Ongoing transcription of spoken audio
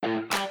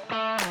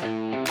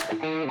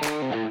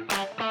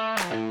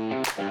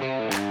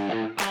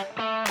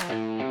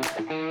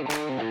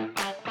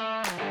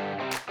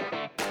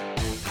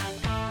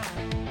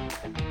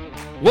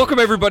Welcome,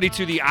 everybody,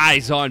 to the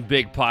Eyes on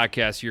Big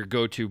podcast, your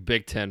go-to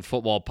Big Ten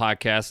football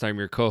podcast. I'm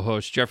your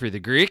co-host, Jeffrey the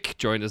Greek,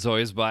 joined as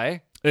always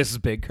by... This is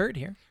Big Kurt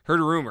here. Heard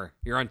a rumor.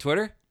 You're on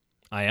Twitter?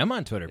 I am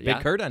on Twitter. Yeah.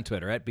 Big Kurt on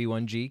Twitter, at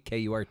B1G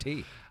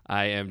Kurt.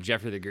 I am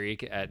Jeffrey the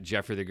Greek, at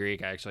Jeffrey the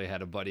Greek. I actually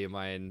had a buddy of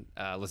mine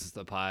listens to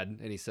the pod,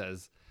 and he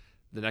says,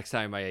 the next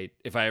time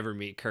if I ever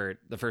meet Kurt,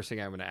 the first thing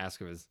I'm going to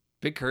ask him is,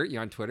 Big Kurt, you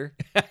on Twitter?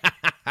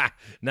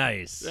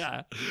 Nice.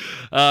 Yeah.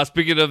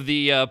 Speaking of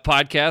the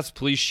podcast,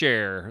 please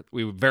share.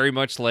 We would very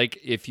much like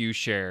if you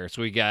share.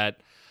 So we got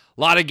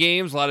a lot of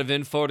games, a lot of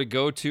info to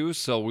go to,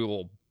 so we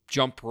will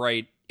jump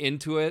right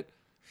into it.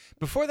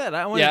 Before that,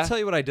 I want to tell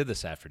you what I did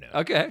this afternoon.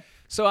 Okay.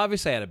 So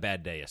obviously I had a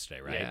bad day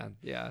yesterday, right?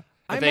 Yeah.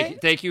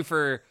 Thank you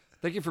for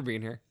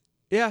being here.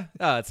 Yeah.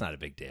 It's not a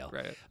big deal.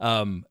 Right.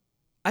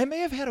 I may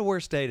have had a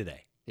worse day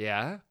today.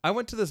 Yeah. I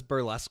went to this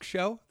burlesque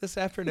show this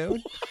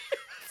afternoon.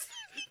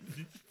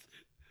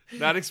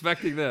 Not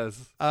expecting this.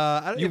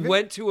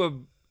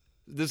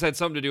 This had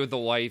something to do with the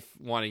wife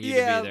wanting you to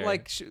be there. Yeah,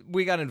 like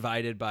we got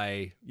invited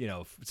by,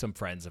 some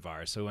friends of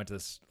ours. So we went to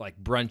this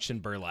like brunch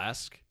and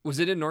burlesque. Was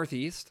it in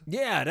Northeast?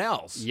 Yeah, at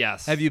Else.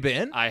 Yes. Have you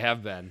been? I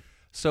have been.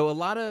 So a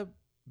lot of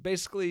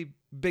basically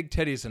big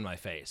titties in my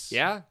face.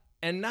 Yeah?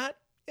 And not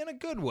in a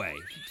good way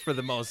for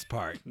the most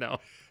part. No.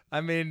 I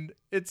mean,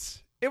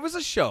 it was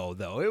a show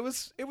though. It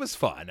was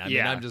fun. I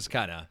mean, I'm just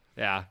kind of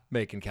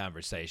making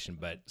conversation.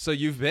 But so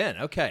you've been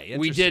okay.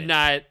 We did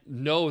not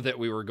know that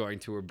we were going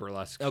to a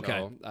burlesque show.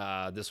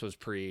 Okay. This was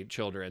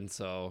pre-children,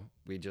 so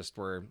we just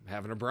were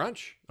having a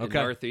brunch in Okay.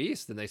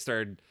 Northeast, and they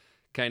started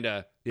kind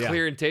of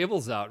clearing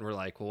tables out, and we're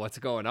like, well, what's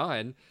going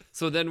on?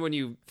 So then when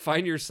you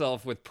find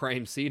yourself with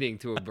prime seating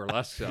to a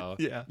burlesque show,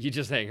 you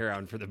just hang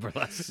around for the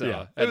burlesque show.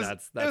 Yeah. And it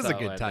that's was a how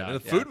good it time.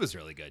 went The down. food was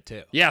really good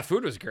too. Yeah,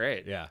 food was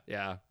great.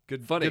 Yeah.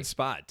 Good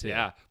spot too.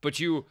 Yeah, but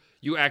you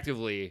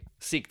actively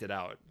seeked it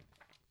out.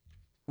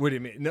 What do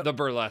you mean? No, The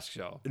burlesque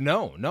show.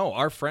 no.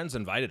 Our friends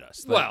invited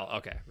us. Well,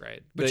 okay,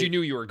 right. But you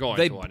knew you were going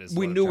to one.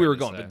 We knew we were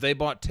going, but they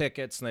bought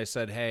tickets and they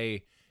said,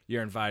 "Hey,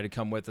 you're invited to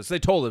come with us." They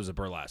told it was a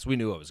burlesque. We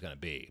knew it was going to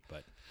be,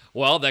 but.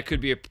 Well, that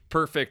could be a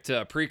perfect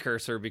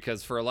precursor,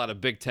 because for a lot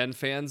of Big Ten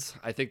fans,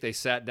 I think they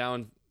sat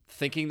down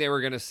thinking they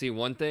were going to see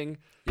one thing,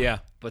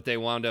 but they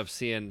wound up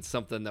seeing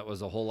something that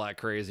was a whole lot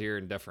crazier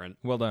and different.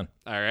 Well done.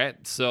 All right,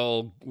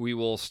 so we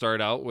will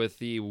start out with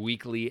the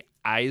weekly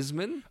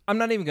Eisman. I'm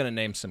not even going to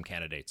name some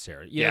candidates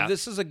here. Yeah,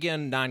 this is,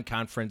 again,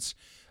 non-conference.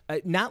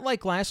 Not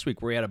like last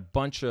week where we had a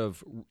bunch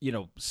of,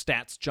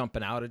 stats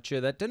jumping out at you.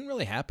 That didn't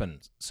really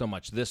happen so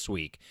much this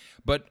week.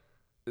 But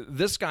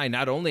this guy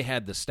not only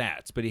had the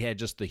stats, but he had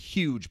just the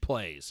huge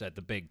plays at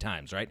the big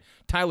times, right?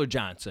 Tyler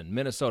Johnson,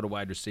 Minnesota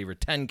wide receiver,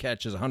 10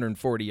 catches,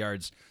 140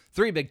 yards,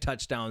 3 big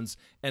touchdowns,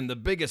 and the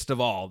biggest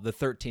of all, the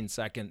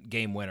 13-second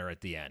game winner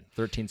at the end.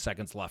 13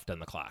 seconds left on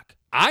the clock.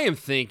 I am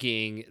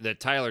thinking that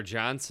Tyler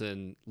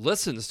Johnson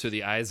listens to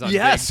the Eyes on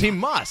Yes, Big he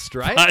must,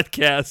 right?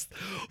 podcast,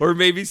 or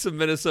maybe some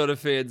Minnesota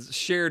fans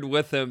shared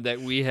with him that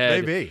we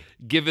had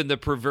given the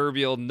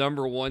proverbial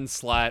number 1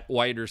 slot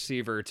wide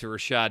receiver to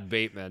Rashad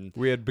Bateman.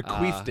 We had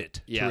bequeathed it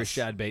to yes.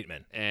 Rashad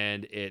Bateman.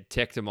 And it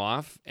ticked him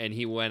off, and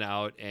he went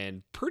out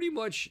and pretty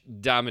much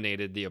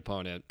dominated the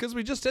opponent. Because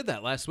we just did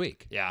that last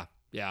week. Yeah.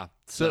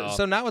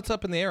 So now it's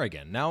up in the air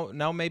again.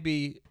 Now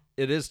maybe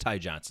it is Ty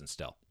Johnson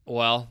still.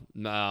 Well,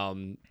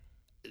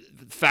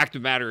 fact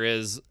of the matter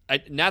is,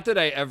 not that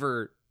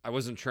I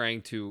wasn't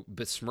trying to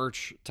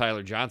besmirch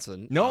Tyler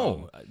Johnson.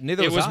 No,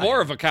 neither was I. It was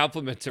more of a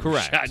compliment to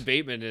Correct. Rashad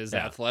Bateman and his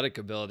athletic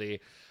ability.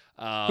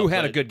 Who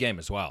had a good game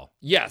as well.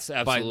 Yes,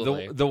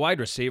 absolutely. By the wide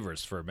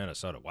receivers for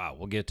Minnesota. Wow,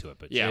 we'll get to it.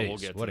 But geez, we'll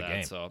get to what that. a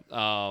game. So,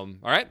 all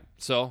right,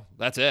 so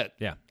that's it.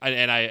 Yeah,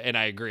 and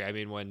I agree. I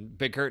mean, when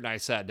Big Kurt and I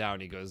sat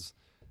down, he goes,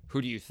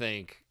 "Who do you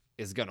think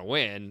is going to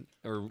win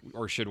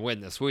or should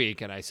win this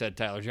week?" And I said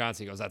Tyler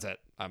Johnson. He goes, "That's it.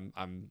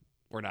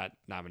 We're not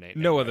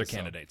nominating. No other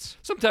candidates."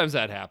 Sometimes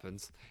that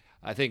happens.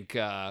 I think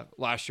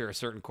last year a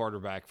certain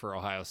quarterback for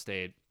Ohio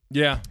State.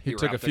 Yeah, he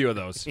took a few of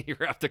those. He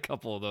wrapped a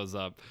couple of those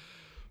up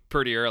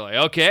pretty early.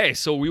 Okay,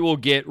 so we will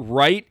get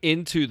right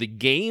into the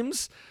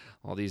games.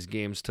 All these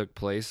games took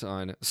place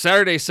on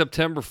Saturday,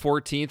 September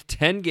 14th.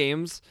 10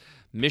 games.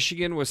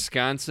 Michigan,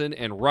 Wisconsin,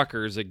 and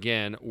Rutgers,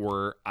 again,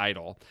 were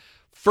idle.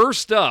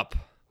 First up,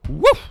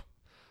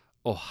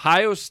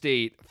 Ohio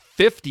State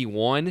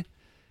 51,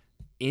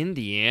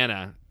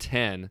 Indiana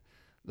 10.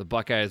 The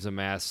Buckeyes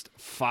amassed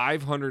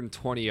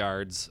 520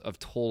 yards of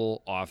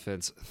total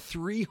offense.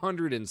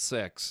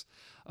 306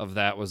 of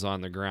that was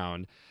on the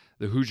ground.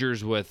 The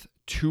Hoosiers with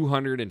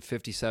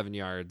 257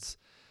 yards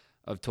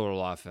of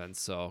total offense.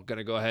 So going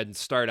to go ahead and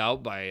start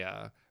out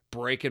by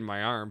breaking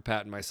my arm,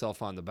 patting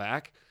myself on the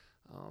back.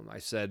 I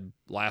said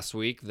last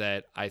week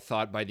that I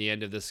thought by the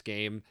end of this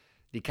game,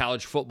 the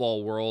college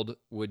football world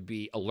would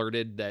be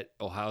alerted that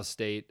Ohio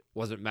State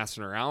wasn't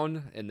messing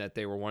around and that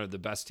they were one of the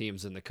best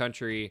teams in the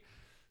country.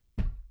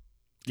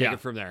 Take it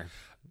from there.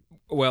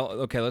 Well,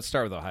 okay, let's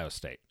start with Ohio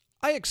State.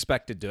 I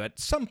expected to at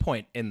some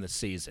point in the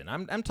season.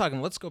 I'm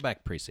talking, let's go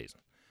back preseason.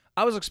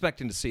 I was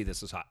expecting to see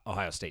this as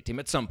Ohio State team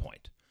at some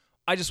point.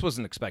 I just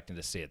wasn't expecting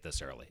to see it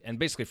this early, and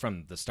basically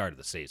from the start of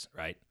the season,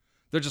 right?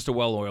 They're just a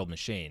well-oiled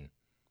machine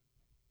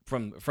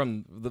from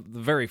the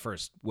very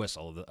first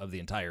whistle of the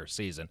entire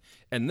season.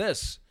 And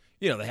this,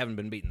 they haven't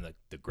been beating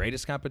the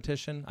greatest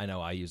competition. I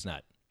know IU's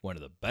not one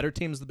of the better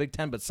teams of the Big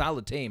Ten, but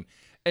solid team.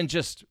 And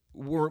just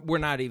we're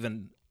not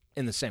even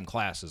in the same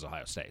class as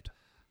Ohio State.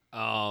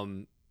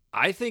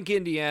 I think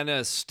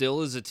Indiana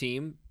still is a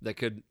team that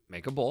could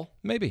make a bowl.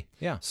 Maybe,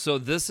 yeah. So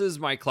this is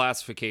my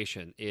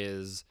classification: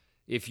 is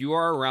if you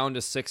are around a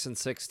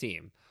 6-6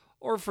 team,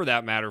 or for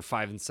that matter,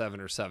 5-7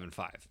 or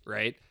 7-5,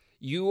 right?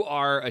 You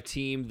are a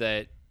team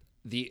that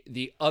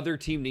the other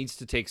team needs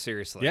to take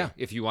seriously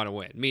if you want to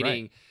win.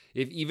 Meaning,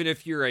 even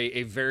if you're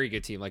a very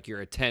good team, like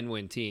you're a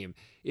 10-win team,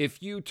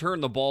 if you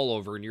turn the ball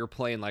over and you're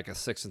playing like a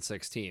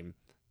 6-6 team,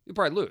 you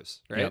probably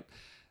lose, right? Yep.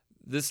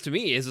 This, to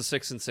me, is a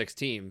 6-6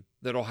 team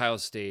that Ohio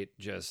State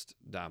just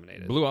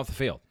dominated. Blew off the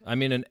field. I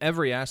mean, in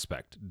every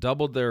aspect.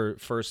 Doubled their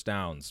first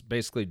downs,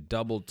 basically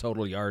doubled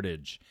total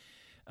yardage.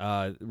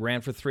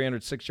 Ran for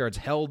 306 yards,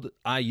 held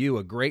IU,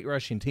 a great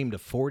rushing team, to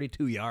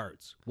 42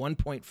 yards,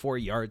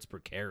 1.4 yards per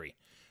carry.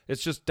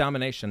 It's just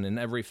domination in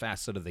every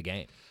facet of the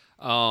game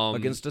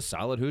against a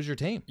solid Hoosier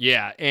team.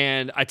 Yeah,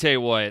 and I tell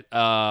you what,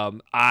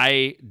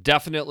 I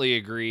definitely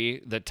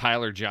agree that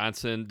Tyler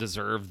Johnson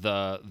deserved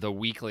the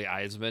weekly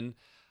Eisman,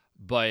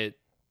 but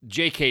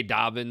J.K.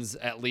 Dobbins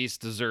at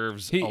least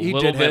deserves he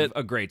did have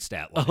a great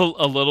stat line.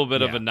 A little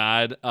bit of a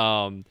nod.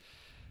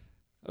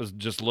 I was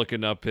just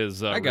looking up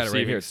his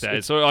receiving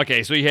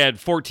stats. So he had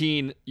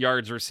 14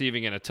 yards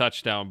receiving and a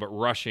touchdown, but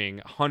rushing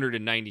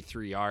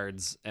 193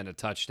 yards and a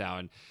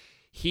touchdown.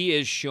 He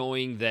is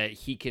showing that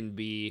he can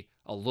be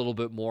a little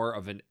bit more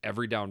of an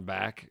every down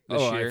back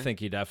this year. I think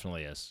he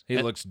definitely is. He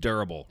looks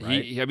durable,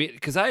 right?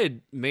 Because I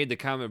had made the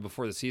comment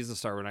before the season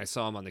started when I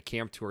saw him on the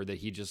camp tour that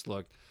he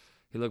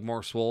looked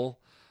more swole.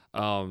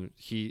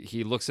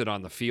 He looks it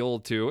on the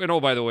field too.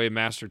 And by the way,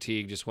 Master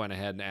Teague just went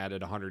ahead and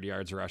added 100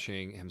 yards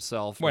rushing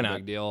himself. Why not?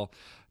 Big deal.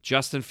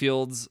 Justin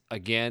Fields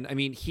again. I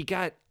mean, he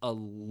got a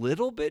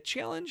little bit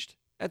challenged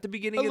at the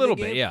beginning of the game. A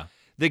little bit, yeah.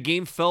 The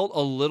game felt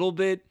a little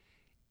bit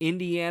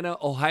Indiana,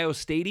 Ohio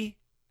State-y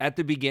at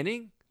the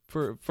beginning.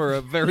 For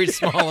a very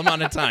small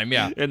amount of time,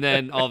 yeah. And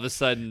then all of a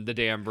sudden the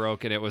dam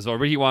broke and it was over.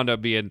 But he wound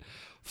up being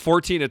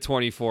 14 of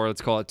 24,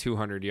 let's call it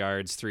 200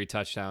 yards, 3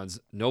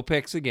 touchdowns, no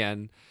picks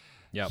again.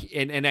 Yeah.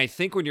 And I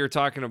think when you were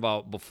talking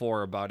about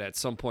before about at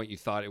some point you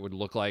thought it would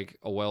look like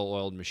a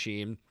well-oiled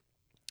machine,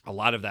 a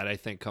lot of that I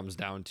think comes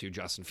down to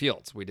Justin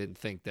Fields. We didn't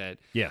think that.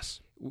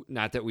 Yes.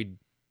 Not that we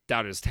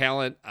doubted his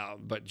talent,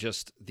 but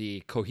just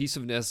the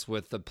cohesiveness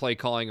with the play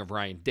calling of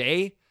Ryan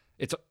Day.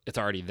 It's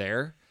already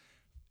there.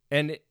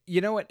 And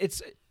you know what?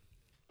 It's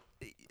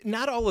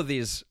not all of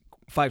these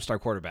 5-star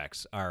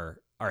quarterbacks are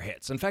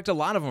hits. In fact, a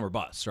lot of them are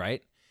busts,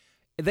 right?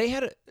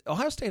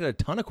 Ohio State had a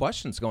ton of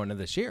questions going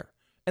into this year,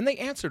 and they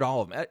answered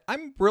all of them.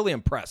 I'm really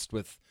impressed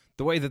with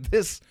the way that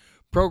this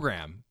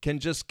program can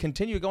just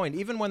continue going,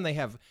 even when they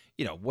have,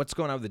 what's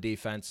going on with the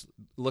defense.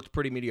 Looked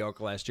pretty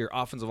mediocre last year.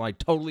 Offensive line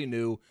totally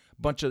new,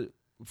 bunch of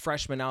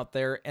freshmen out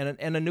there, and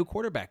a new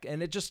quarterback,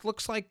 and it just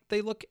looks like they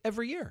look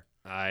every year.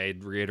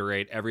 I'd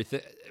reiterate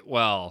everything.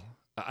 Well,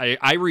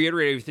 I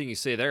reiterate everything you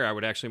say there. I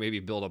would actually maybe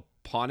build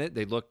upon it.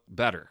 They look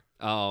better.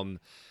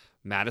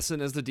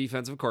 Madison as the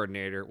defensive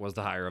coordinator was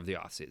the hire of the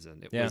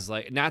offseason. It was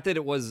like, not that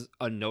it was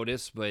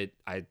unnoticed, but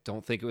I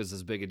don't think it was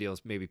as big a deal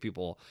as maybe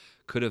people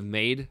could have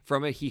made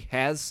from it. He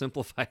has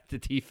simplified the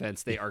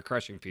defense. They are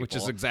crushing people. Which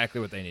is exactly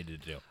what they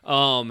needed to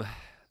do.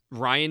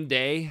 Ryan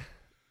Day,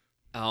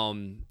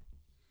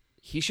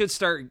 he should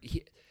start.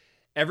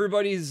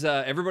 Everybody's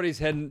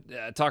heading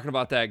talking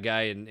about that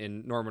guy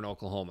in Norman,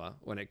 Oklahoma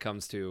when it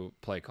comes to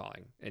play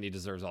calling, and he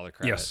deserves all the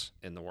credit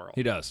in the world.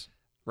 He does.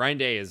 Ryan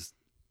Day is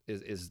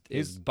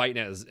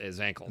biting at his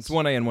ankles. It's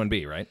 1A and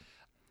 1B, right?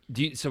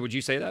 So would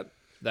you say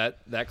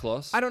that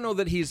close? I don't know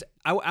that he's.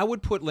 I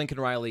would put Lincoln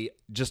Riley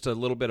just a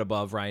little bit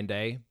above Ryan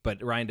Day,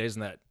 but Ryan Day's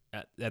in at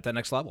that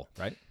next level,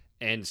 right?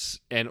 And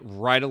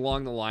right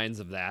along the lines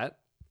of that,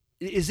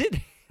 is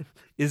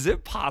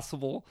it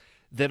possible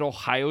that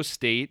Ohio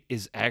State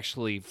is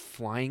actually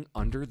flying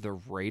under the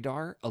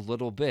radar a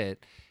little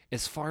bit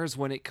as far as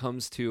when it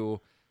comes to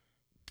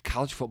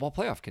college football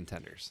playoff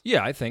contenders?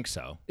 Yeah, I think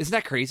so. Isn't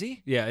that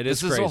crazy? Yeah, it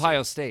is. This is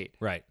Ohio State.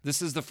 Right.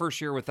 This is the first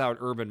year without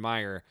Urban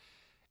Meyer.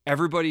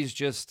 Everybody's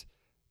just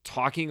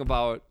talking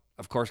about,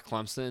 of course,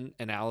 Clemson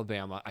and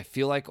Alabama. I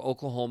feel like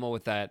Oklahoma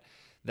with that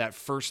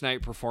first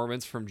night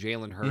performance from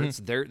Jalen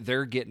Hurts,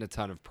 they're getting a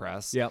ton of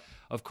press. Yep.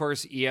 Of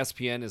course,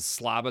 ESPN is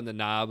slobbing the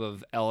knob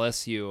of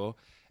LSU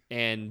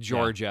and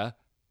Georgia,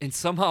 and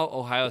somehow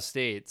Ohio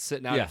State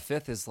sitting out at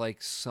 5th is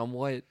like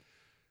somewhat,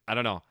 I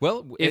don't know.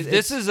 Well, if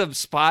this is a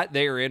spot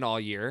they are in all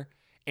year,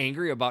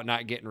 angry about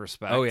not getting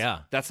respect. Oh,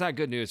 yeah. That's not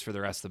good news for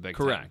the rest of the Big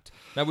Ten. Correct.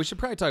 Now, we should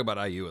probably talk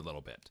about IU a little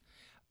bit.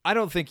 I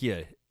don't think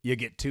you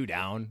get too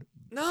down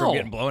from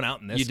getting blown out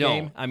in this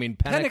game. I mean,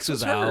 Penix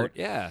was out. Hurt.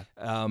 Yeah.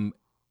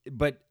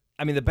 But,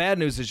 I mean, the bad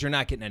news is you're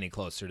not getting any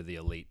closer to the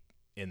elite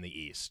in the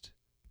East.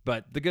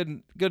 But the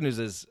good news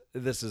is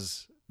this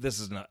is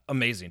an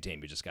amazing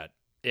team you just got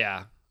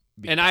Yeah.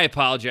 And I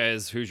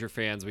apologize, Hoosier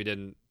fans. We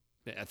didn't.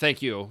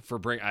 Thank you for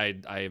bringing.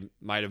 I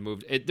might have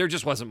moved. There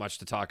just wasn't much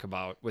to talk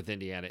about with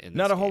Indiana in this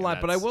Not a whole game.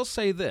 lot, but I will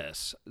say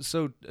this.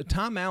 So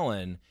Tom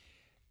Allen,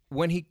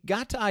 when he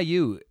got to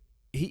IU,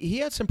 he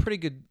had some pretty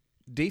good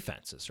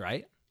defenses,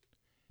 right?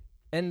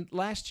 And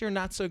last year,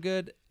 not so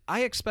good.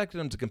 I expected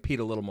him to compete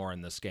a little more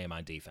in this game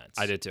on defense.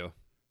 I did too.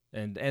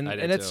 And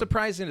it's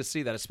surprising to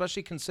see that,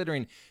 especially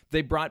considering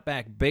they brought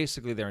back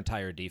basically their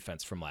entire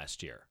defense from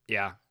last year.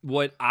 Yeah.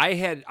 What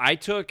I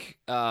took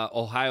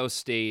Ohio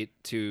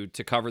State to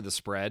cover the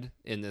spread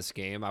in this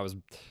game. I was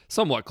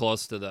somewhat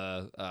close to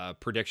the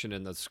prediction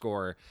in the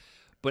score,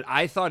 but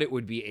I thought it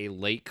would be a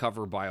late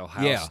cover by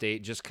Ohio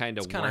State. Just kind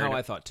of how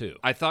I thought too.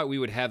 I thought we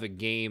would have a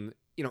game,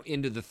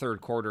 into the third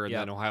quarter, and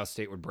then Ohio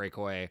State would break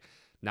away,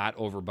 not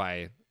over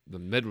by the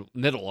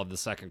middle of the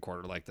second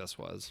quarter like this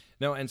was.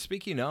 No, and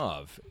speaking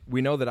of, we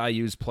know that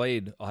IU's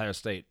played Ohio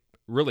State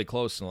really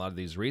close in a lot of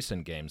these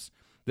recent games.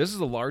 This is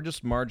the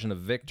largest margin of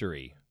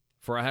victory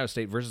for Ohio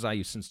State versus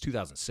IU since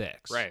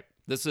 2006. Right.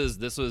 This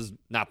was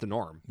not the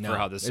norm for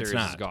how this series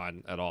has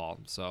gone at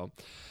all. So,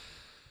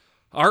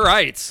 all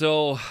right.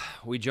 So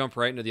we jump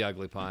right into the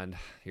ugly pond.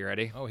 You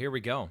ready? Oh, here we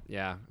go.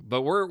 Yeah,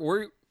 but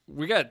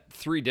we got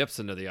 3 dips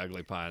into the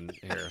ugly pond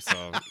here,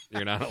 so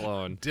you're not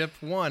alone. Dip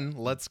 1.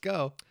 Let's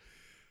go.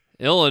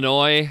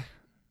 Illinois,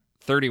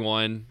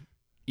 31.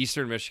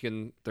 Eastern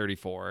Michigan,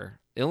 34.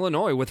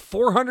 Illinois with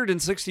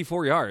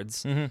 464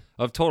 yards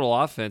of total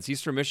offense.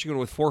 Eastern Michigan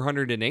with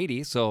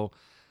 480. So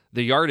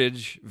the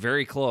yardage,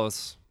 very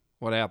close.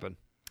 What happened?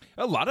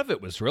 A lot of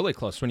it was really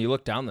close when you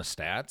look down the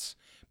stats.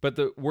 But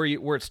where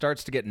it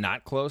starts to get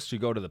not close, you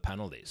go to the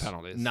penalties.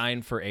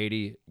 9 for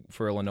 80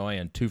 for Illinois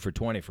and 2 for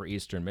 20 for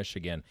Eastern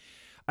Michigan.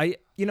 I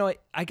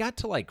got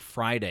to like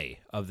Friday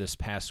of this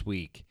past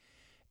week,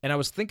 and I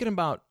was thinking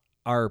about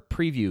our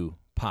preview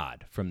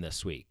pod from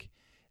this week,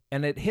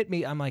 and it hit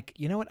me. I'm like,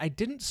 you know what? I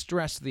didn't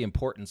stress the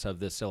importance of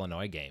this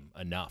Illinois game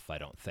enough, I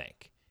don't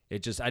think.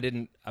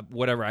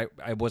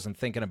 I wasn't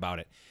thinking about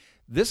it.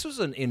 This was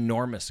an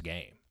enormous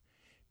game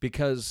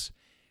because,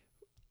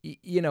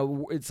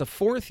 it's a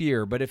 4th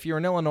year, but if you're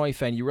an Illinois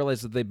fan, you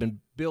realize that they've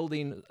been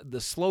building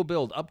the slow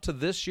build up to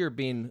this year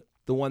being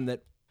the one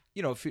that,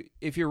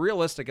 if you're a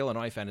realistic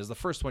Illinois fan, is the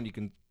first one you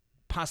can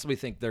possibly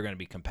think they're going to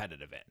be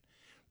competitive in.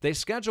 They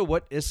schedule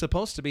what is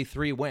supposed to be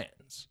 3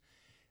 wins.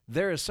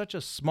 There is such a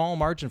small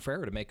margin for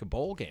error to make a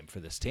bowl game for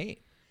this team.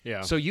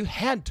 Yeah. So you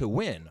had to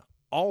win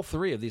all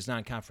 3 of these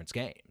non-conference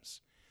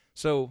games.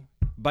 So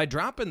by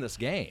dropping this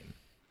game,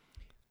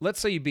 let's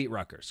say you beat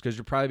Rutgers, because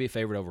you'll probably be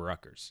favored over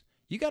Rutgers.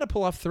 You got to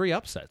pull off 3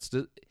 upsets.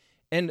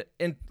 And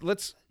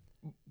let's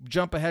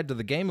jump ahead to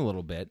the game a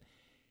little bit.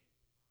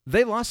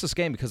 They lost this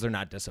game because they're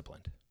not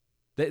disciplined.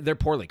 They're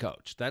poorly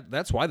coached.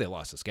 That's why they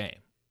lost this game.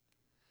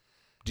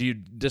 Do you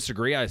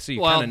disagree? I see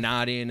you kind of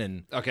nodding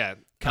and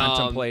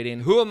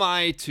contemplating. Who am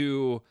I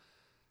to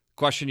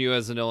question you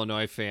as an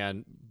Illinois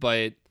fan?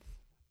 But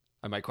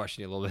I might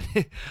question you a little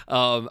bit.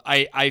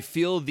 I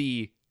feel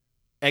the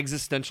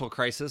existential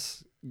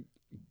crisis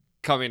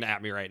coming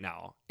at me right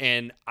now,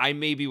 and I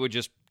maybe would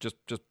just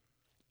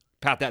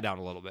pat that down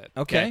a little bit.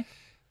 Okay.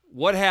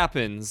 What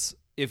happens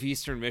if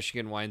Eastern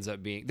Michigan winds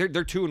up being they're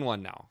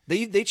 2-1 now?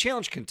 They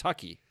challenged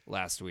Kentucky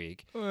last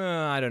week.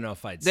 I don't know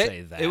if I'd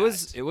say that. It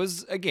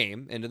was a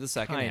game into the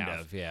second half. Kind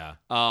of, yeah.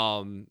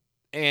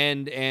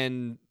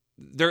 And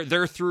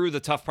they're through the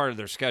tough part of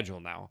their schedule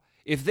now.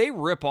 If they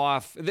rip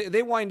off,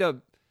 they wind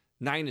up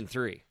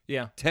 9-3,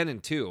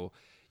 10-2.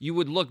 You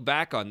would look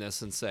back on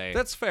this and say,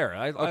 that's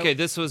fair.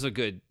 This was a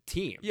good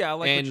team. Yeah, I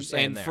like what you're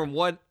saying. And from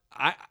what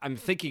I'm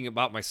thinking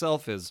about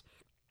myself is,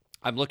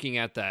 I'm looking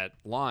at that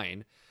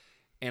line,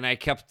 and I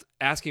kept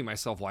asking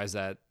myself, why is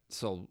that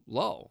so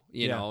low?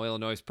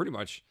 Illinois pretty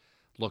much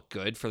looked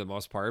good for the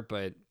most part,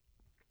 but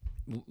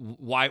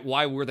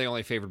why were they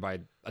only favored by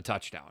a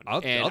touchdown?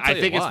 I'll tell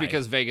you think it's why.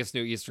 because Vegas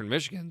knew Eastern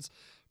Michigan's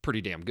pretty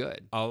damn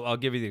good. I'll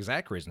give you the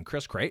exact reason.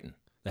 Chris Creighton,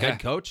 the head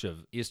coach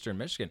of Eastern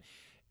Michigan,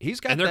 he's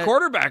got their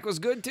quarterback was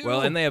good too.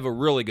 Well, and they have a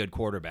really good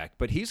quarterback,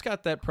 but he's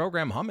got that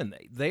program humming.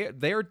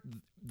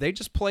 They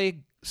just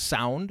play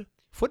sound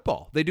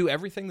football. They do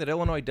everything that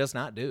Illinois does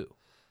not do.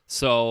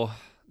 So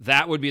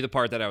that would be the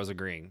part that I was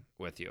agreeing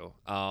with you.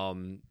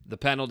 The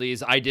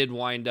penalties, I did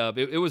wind up.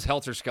 It was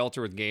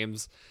helter-skelter with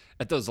games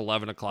at those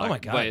 11 o'clock. Oh, my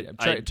God.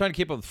 Trying to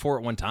keep up with 4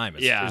 at one time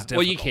is difficult.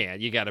 Well, you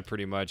can. You got to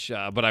pretty much.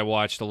 But I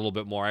watched a little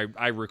bit more.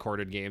 I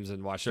recorded games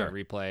and watched on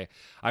replay.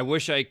 I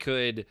wish I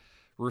could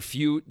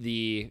refute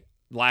the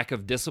lack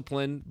of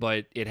discipline,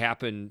 but it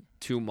happened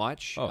too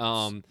much.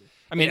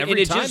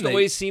 Every time it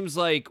always seems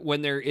like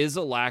when there is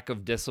a lack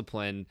of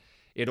discipline,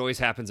 it always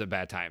happens at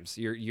bad times.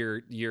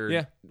 You're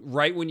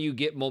right when you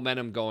get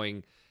momentum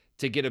going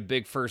to get a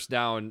big first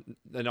down,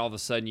 then all of a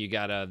sudden you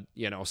got a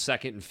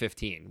 2nd and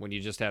 15 when you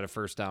just had a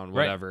first down,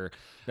 whatever. Right.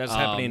 That's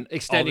happening.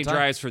 Extending all the time.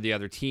 drives for the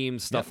other team,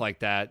 stuff like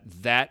that.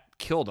 That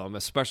killed them,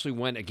 especially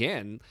when,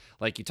 again,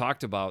 like you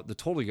talked about, the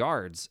total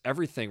yards,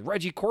 everything.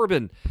 Reggie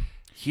Corbin,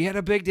 he had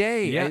a big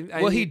day.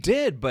 Yeah. He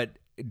did, but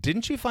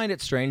didn't you find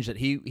it strange that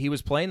he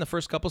was playing the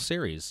first couple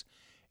series,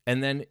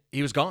 and then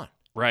he was gone.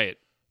 Right.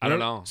 I don't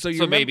know. So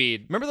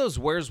maybe remember those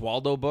Where's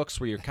Waldo books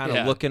where you're kind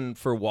of looking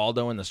for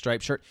Waldo in the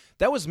striped shirt?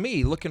 That was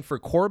me looking for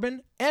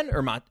Corbin and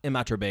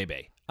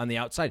Imatrebebe on the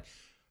outside.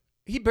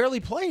 He barely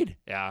played.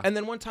 Yeah. And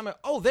then one time,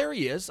 there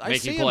he is. I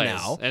see him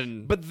now.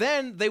 But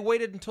then they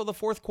waited until the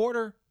fourth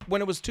quarter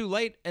when it was too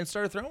late and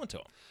started throwing to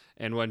him.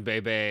 And when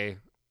Bebe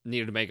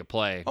needed to make a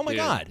play, oh my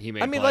God, he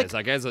made plays.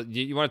 Like, guys,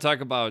 you want to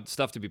talk about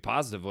stuff to be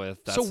positive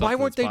with? That's so why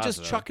weren't they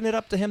just chucking it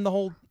up to him the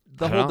whole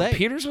day?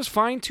 Peters was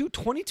fine too.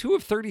 22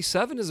 of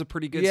 37 is a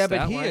pretty good stat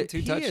line. Yeah, but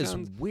he is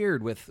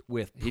weird with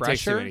pressure. He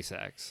takes too many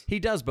sacks. He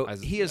does, but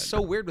he is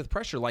so weird with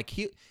pressure. Like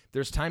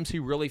there's times he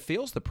really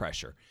feels the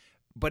pressure,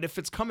 but if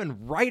it's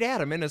coming right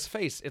at him in his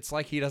face, it's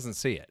like he doesn't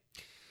see it.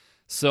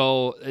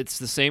 So it's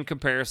the same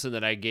comparison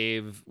that I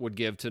would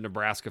give to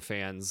Nebraska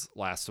fans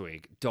last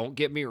week. Don't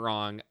get me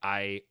wrong.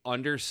 I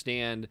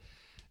understand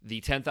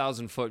the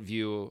 10,000-foot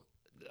view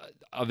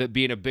of it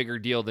being a bigger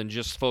deal than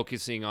just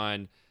focusing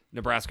on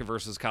Nebraska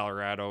versus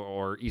Colorado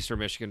or Eastern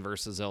Michigan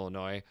versus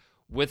Illinois.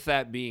 With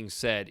that being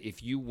said,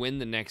 if you win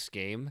the next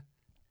game,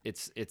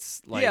 it's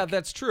like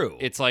that's true.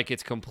 It's like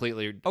it's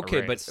completely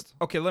erased.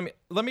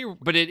 Let me.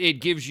 But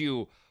it gives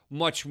you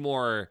much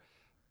more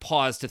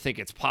pause to think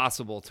it's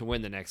possible to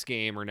win the next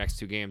game or next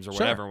two games or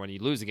whatever. When you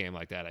lose a game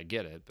like that. I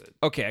get it, but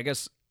okay, I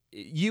guess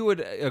you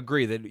would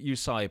agree that you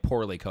saw a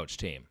poorly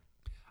coached team.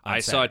 I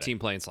saw a team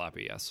playing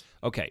sloppy. Yes.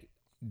 Okay.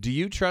 Do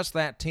you trust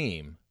that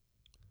team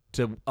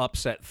to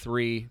upset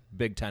 3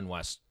 Big Ten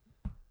West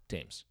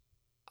teams?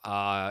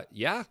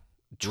 Yeah.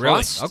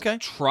 Trust. Really? Okay.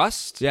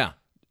 Trust. Yeah.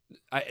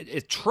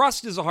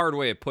 Trust is a hard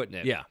way of putting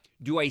it. Yeah.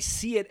 Do I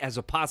see it as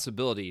a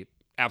possibility?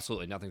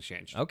 Absolutely. Nothing's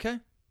changed. Okay.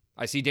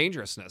 I see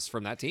dangerousness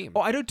from that team.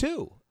 Oh, I do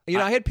too.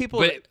 I had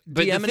people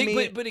DMing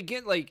me. But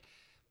again, like,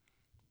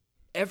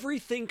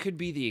 everything could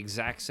be the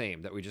exact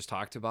same that we just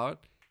talked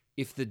about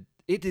if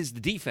it is the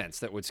defense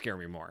that would scare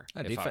me more.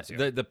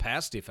 The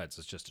pass defense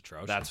is just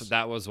atrocious.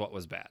 That was what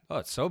was bad. Oh,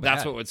 it's so bad.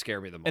 That's what would scare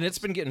me the most. And it's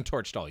been getting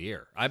torched all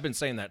year. I've been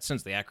saying that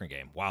since the Akron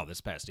game. Wow,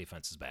 this pass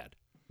defense is bad.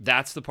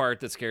 That's the part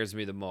that scares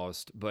me the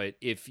most. But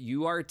if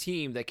you are a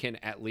team that can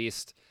at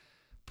least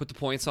put the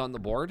points on the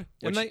board,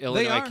 which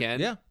Illinois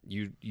can,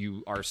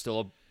 you are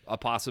still a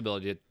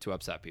possibility to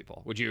upset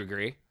people. Would you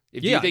agree?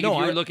 If you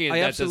were looking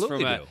at that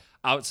from an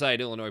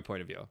outside Illinois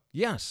point of view.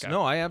 Yes. Okay.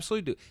 No, I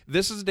absolutely do.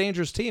 This is a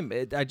dangerous team.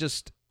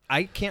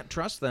 I can't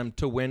trust them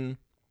to win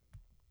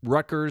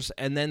Rutgers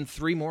and then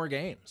 3 more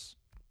games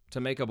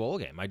to make a bowl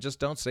game. I just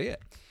don't see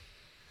it.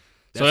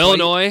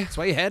 Illinois. That's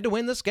why you had to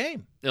win this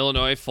game.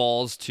 Illinois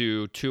falls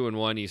to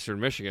 2-1. Eastern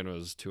Michigan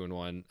was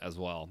 2-1 as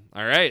well.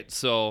 All right.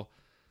 So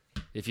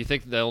if you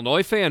think the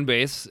Illinois fan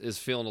base is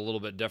feeling a little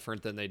bit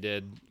different than they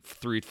did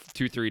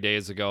 3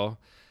 days ago,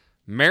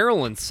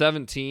 Maryland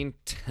 17,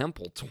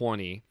 Temple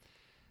 20.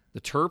 The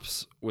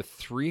Terps with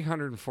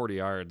 340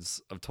 yards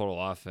of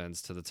total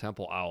offense to the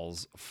Temple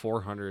Owls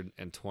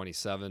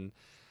 427.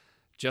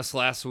 Just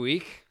last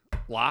week,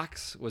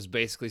 Locks was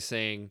basically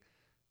saying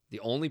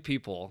the only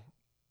people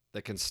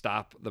that can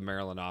stop the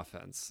Maryland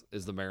offense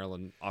is the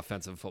Maryland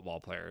offensive football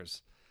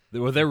players.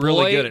 Well, they're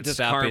really good at does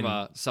stopping.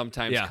 Karma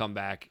sometimes come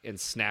back and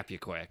snap you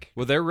quick.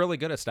 Well, they're really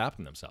good at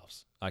stopping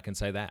themselves. I can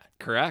say that.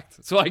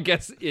 Correct. So I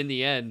guess in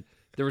the end,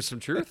 there was some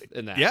truth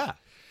in that. Yeah.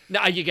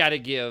 Now you got to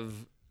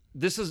give.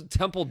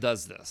 Temple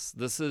does this.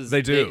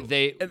 They do.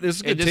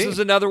 This is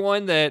another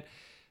one that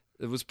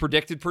it was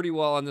predicted pretty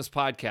well on this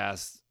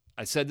podcast.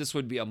 I said this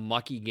would be a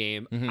mucky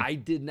game. Mm-hmm. I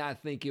did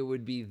not think it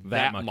would be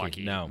that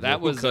mucky. No, that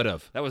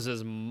was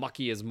as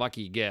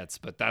mucky gets.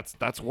 But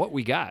that's what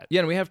we got.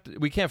 Yeah, and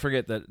we can't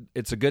forget that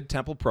it's a good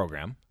Temple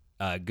program,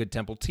 a good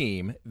Temple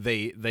team.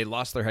 They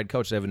lost their head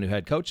coach. They have a new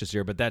head coach this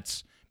year, but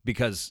that's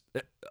because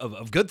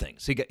of good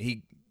things.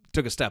 He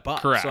took a step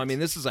up. Correct. So, I mean,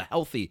 this is a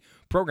healthy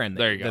program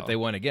that they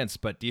went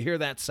against. But do you hear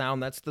that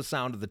sound? That's the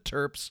sound of the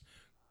Terps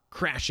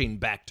crashing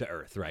back to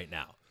earth right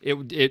now.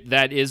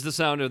 That is the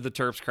sound of the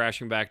Terps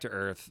crashing back to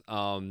earth.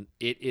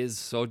 It is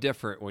so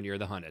different when you're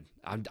the hunted.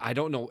 I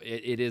don't know.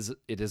 It is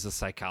a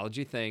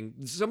psychology thing.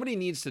 Somebody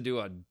needs to do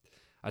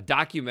a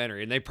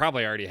documentary, and they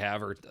probably already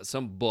have, or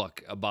some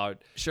book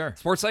about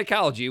sports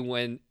psychology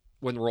when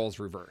the roles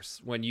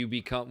reverse. When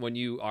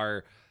you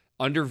are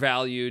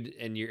undervalued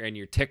and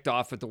you're ticked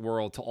off at the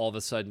world to all of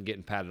a sudden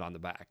getting patted on the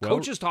back.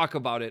 Coaches talk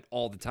about it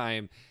all the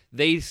time.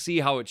 They see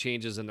how it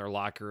changes in their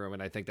locker room,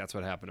 and I think that's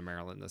what happened to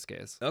Maryland in this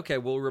case. Okay,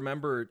 well,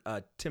 remember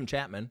Tim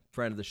Chapman,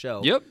 friend of the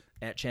show,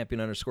 at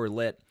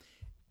 @champion_lit,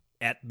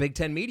 at Big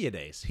Ten Media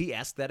Days. He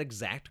asked that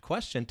exact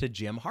question to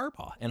Jim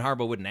Harbaugh, and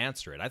Harbaugh wouldn't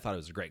answer it. I thought it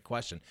was a great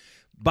question.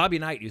 Bobby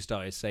Knight used to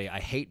always say, I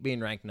hate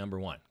being ranked number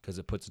 1 because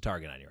it puts a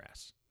target on your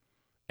ass.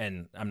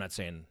 And I'm not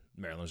saying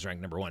Maryland's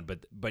ranked number 1,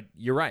 but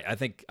you're right. I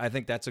think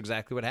that's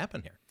exactly what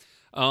happened here.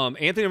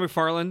 Anthony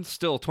McFarland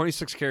still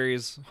 26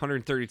 carries,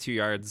 132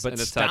 yards, and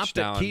a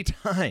touchdown. At key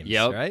times.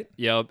 Yep, right.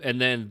 Yep. And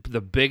then the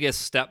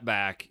biggest step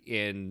back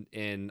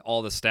in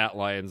all the stat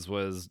lines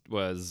was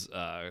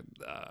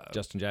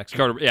Justin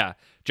Jackson.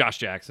 Josh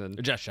Jackson.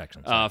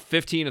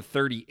 15 of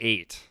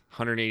 38,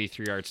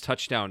 183 yards,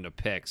 touchdown to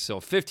pick. So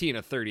 15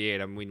 of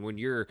 38. I mean, when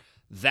you're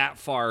that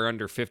far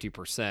under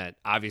 50%,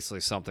 obviously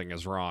something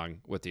is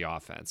wrong with the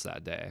offense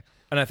that day.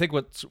 And I think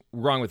what's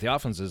wrong with the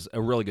offense is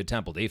a really good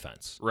Temple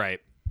defense. Right.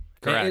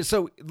 Correct. And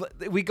so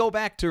we go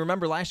back to,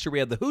 remember last year we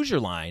had the Hoosier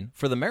line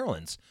for the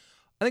Marylands.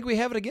 I think we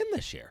have it again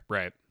this year.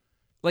 Right.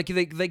 Like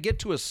they get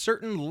to a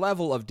certain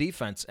level of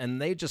defense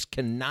and they just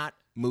cannot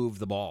move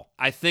the ball.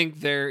 I think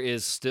there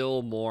is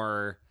still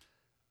more.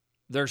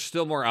 There's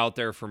still more out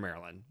there for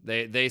Maryland.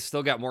 They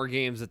still got more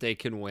games that they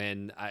can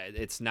win.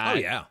 It's not. Oh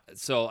yeah.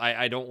 So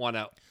I don't want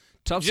to.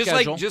 Tough just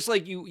schedule. Just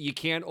like you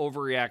can't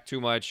overreact too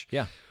much.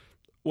 Yeah.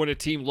 When a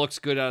team looks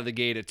good out of the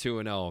gate at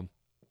 2-0,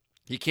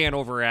 you can't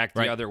overreact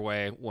the other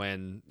way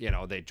when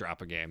they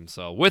drop a game.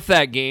 So with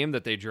that game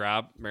that they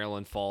drop,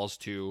 Maryland falls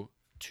to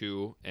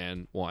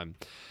 2-1.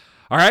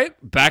 All right,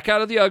 back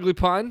out of the ugly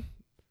pond,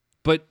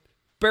 but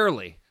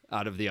barely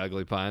out of the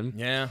ugly pond.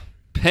 Yeah.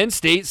 Penn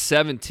State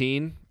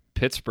 17,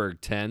 Pittsburgh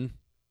 10.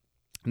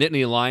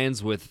 Nittany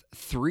Lions with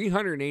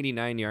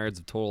 389 yards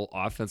of total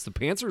offense. The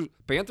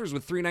Panthers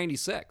with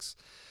 396.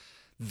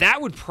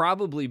 That would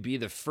probably be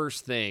the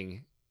first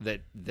thing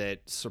that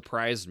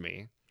surprised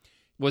me,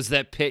 was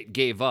that Pitt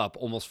gave up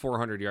almost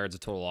 400 yards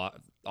of total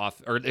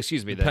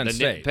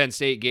Penn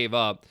State gave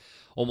up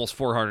almost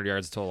 400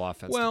 yards of total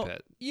offense to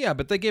Pitt. Yeah,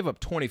 but they gave up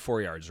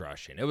 24 yards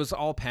rushing. It was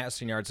all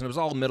passing yards, and it was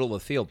all middle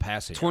of the field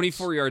passing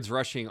 24 yards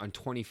rushing on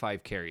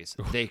 25 carries.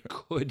 They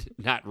could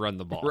not run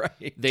the ball.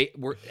 Right. They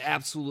were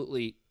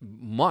absolutely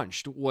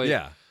munched. What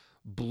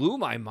blew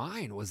my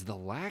mind was the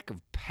lack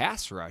of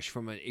pass rush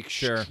from an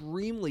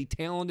extremely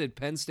talented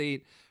Penn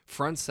State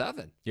front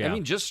seven. Yeah. I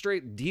mean, just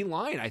straight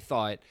D-line, I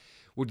thought,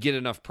 would get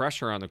enough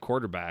pressure on the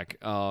quarterback.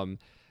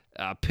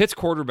 Pitt's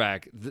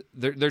quarterback,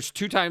 there's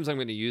two times I'm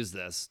going to use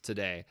this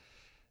today.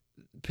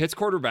 Pitt's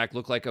quarterback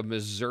looked like a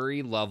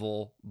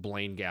Missouri-level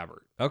Blaine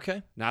Gabbert.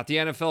 Okay. Not the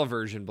NFL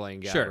version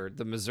Blaine Gabbert,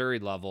 the Missouri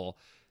level.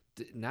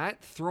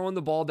 Not throwing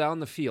the ball down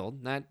the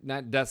field. Not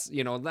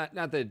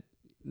that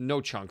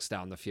no chunks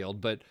down the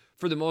field, but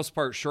for the most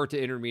part, short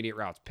to intermediate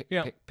routes.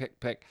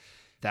 Pick.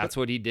 That's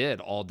what he did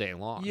all day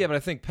long. Yeah, but I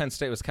think Penn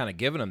State was kind of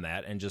giving him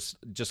that and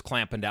just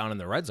clamping down in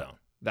the red zone.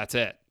 That's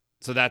it.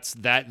 So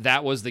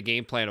that was the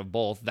game plan of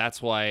both.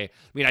 That's why,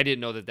 I didn't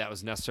know that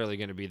was necessarily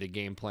going to be the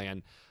game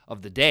plan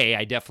of the day.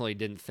 I definitely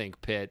didn't think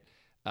Pitt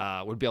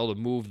would be able to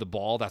move the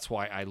ball. That's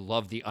why I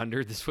love the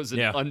under. This was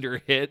an under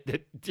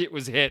hit. It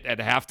was hit at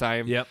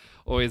halftime. Yep.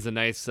 Always a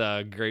nice,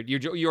 great.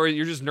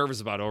 You're just nervous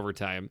about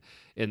overtime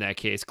in that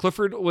case.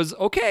 Clifford was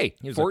okay.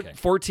 He was okay.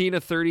 14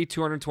 of 30,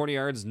 220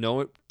 yards,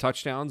 no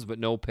touchdowns, but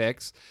no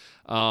picks.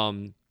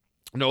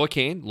 Noah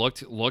Cain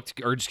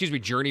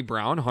Journey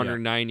Brown,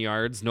 109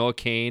 yards. Noah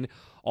Cain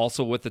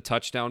also with the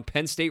touchdown.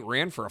 Penn State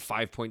ran for a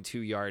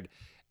 5.2 yard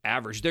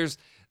average. There's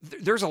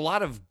a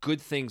lot of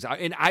good things,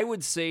 and I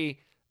would say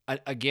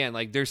again,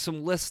 like there's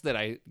some lists that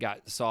I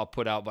saw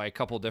put out by a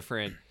couple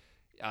different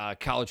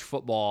college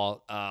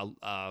football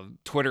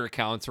Twitter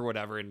accounts or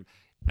whatever, and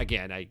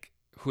again,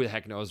 who the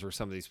heck knows where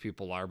some of these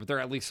people are, but they're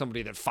at least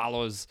somebody that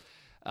follows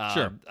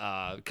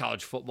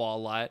college football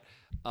a lot.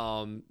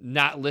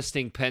 Not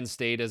listing Penn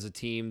State as a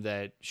team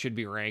that should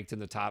be ranked in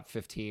the top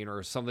 15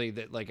 or something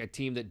that like a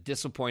team that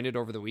disappointed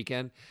over the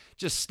weekend.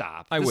 Just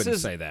stop. I wouldn't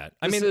say that.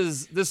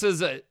 This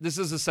is a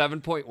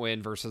 7-point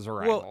win versus a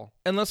rival. Well,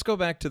 and let's go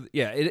back to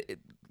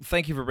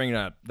thank you for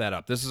bringing that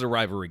up. This is a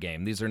rivalry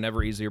game. These are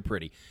never easy or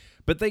pretty.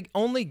 But they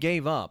only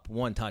gave up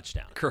one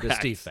touchdown. Correct. This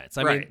defense.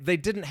 I mean, they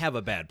didn't have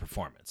a bad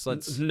performance.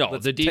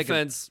 The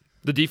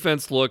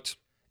defense looked,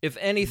 if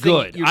anything,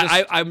 good.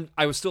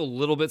 I was still a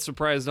little bit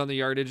surprised on the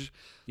yardage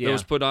that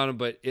was put on him,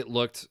 but it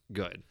looked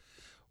good.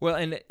 Well,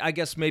 and I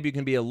guess maybe you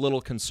can be a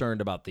little concerned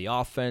about the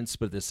offense,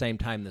 but at the same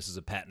time, this is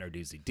a Pat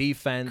Narduzzi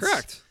defense.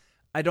 Correct.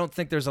 I don't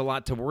think there's a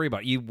lot to worry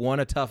about. You won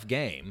a tough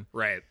game.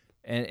 Right.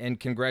 And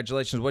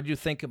congratulations. What do you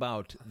think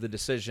about the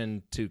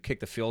decision to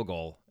kick the field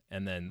goal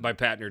and then by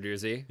Pat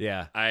Narduzzi?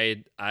 Yeah.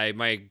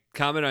 My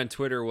comment on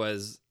Twitter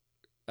was,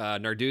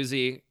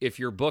 Narduzzi, if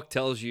your book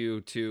tells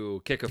you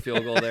to kick a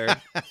field goal there,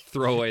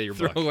 throw away your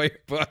book. Throw away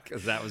your book.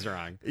 Because that was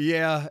wrong.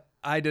 Yeah,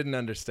 I didn't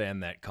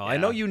understand that call. Yeah. I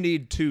know you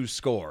need 2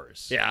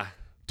 scores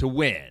to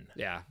win.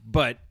 Yeah.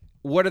 But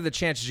what are the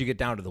chances you get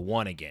down to the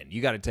 1 again?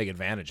 You got to take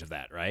advantage of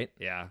that, right?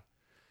 Yeah.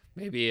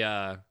 Maybe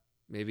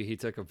he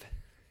took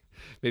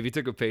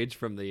a page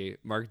from the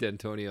Mark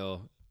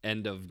D'Antonio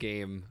end of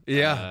game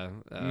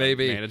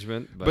maybe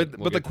management. But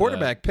the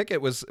quarterback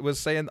Pickett was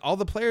saying all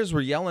the players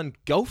were yelling,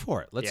 "Go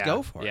for it! Let's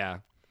go for it!" Yeah,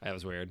 that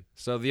was weird.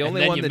 So the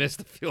only one that missed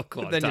the field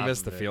goal. Then you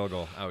missed the field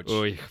goal. Ouch.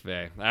 Oy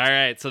vey. All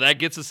right, so that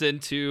gets us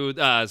into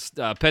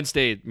Penn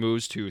State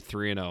moves to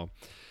 3-0. All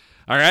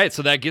right,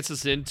 so that gets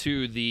us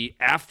into the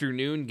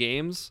afternoon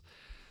games.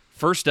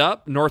 First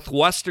up,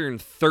 Northwestern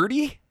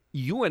 30.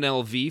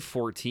 UNLV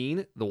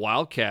 14, the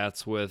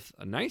Wildcats with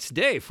a nice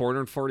day,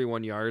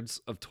 441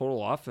 yards of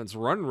total offense.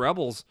 Run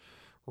Rebels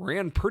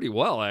ran pretty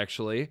well,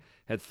 actually,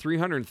 had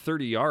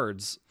 330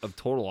 yards of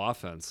total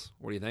offense.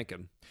 What are you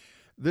thinking?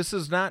 This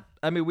is not,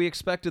 we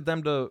expected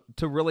them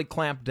to really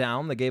clamp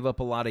down. They gave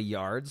up a lot of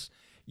yards.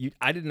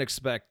 I didn't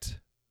expect,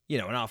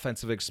 an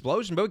offensive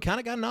explosion, but we kind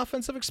of got an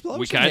offensive explosion.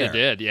 We kind of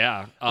did,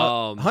 yeah.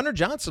 Hunter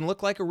Johnson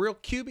looked like a real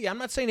QB. I'm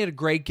not saying he had a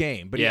great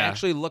game, but he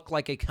actually looked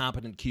like a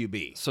competent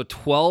QB. So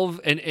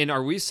 12, and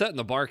are we setting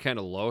the bar kind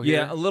of low here?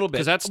 Yeah, a little bit.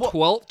 Because that's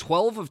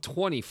 12 of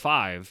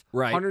 25,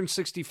 right.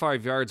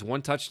 165 yards,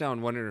 1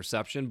 touchdown, 1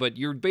 interception. But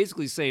you're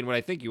basically saying what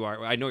I think you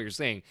are. I know what you're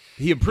saying.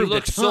 He improved He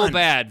looked a ton. so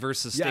bad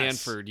versus Yes.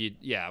 Stanford.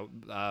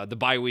 The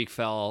bye week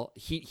fell.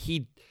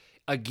 He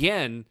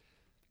again,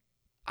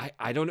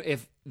 I don't know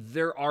if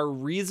there are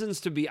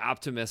reasons to be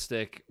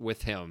optimistic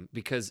with him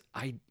because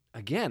I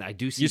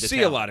do see you the see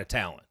talent. a lot of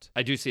talent.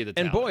 I do see the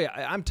talent. And boy,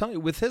 I'm telling you,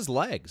 with his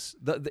legs,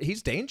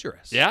 he's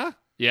dangerous. Yeah.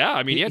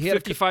 I mean, he had he had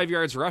 55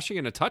 yards rushing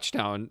and a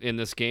touchdown in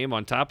this game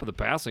on top of the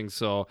passing.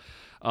 So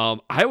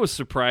I was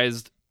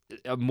surprised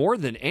more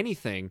than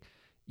anything.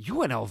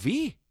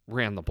 UNLV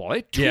ran the ball. They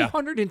had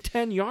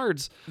 210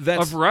 yards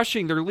of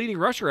rushing. Their leading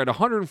rusher had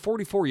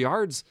 144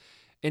 yards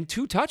and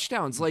 2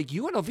 touchdowns. Like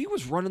UNLV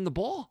was running the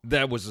ball.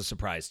 That was a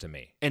surprise to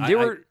me. And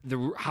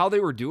how they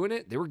were doing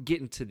it, they were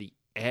getting to the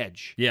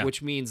edge,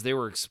 which means they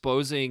were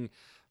exposing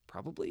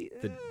probably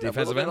the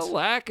defensive a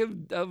lack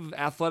of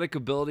athletic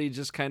ability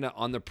just kind of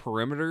on the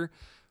perimeter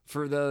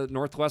for the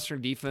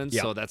Northwestern defense.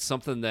 So that's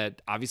something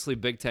that obviously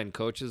Big Ten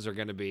coaches are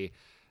going to be,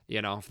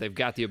 if they've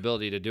got the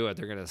ability to do it,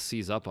 they're going to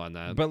seize up on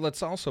that. But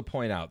let's also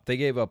point out, they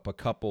gave up a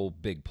couple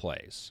big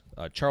plays.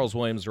 Charles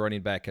Williams, the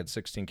running back, had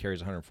 16 carries,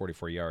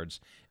 144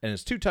 yards, and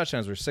his 2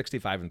 touchdowns were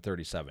 65 and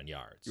 37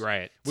 yards.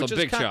 Right. Which so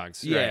is big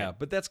chunks. Yeah, right.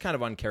 but that's kind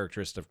of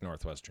uncharacteristic of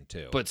Northwestern,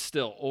 too. But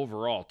still,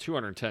 overall,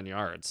 210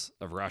 yards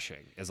of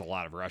rushing is a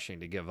lot of rushing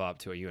to give up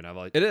to a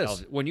UNLV. It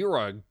is. When you're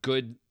a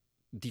good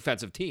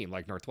defensive team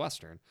like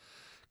Northwestern.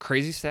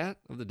 Crazy stat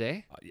of the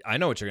day? I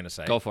know what you're going to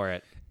say. Go for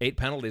it. 8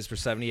 penalties for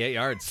 78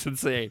 yards. It's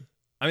insane.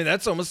 I mean,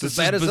 that's almost as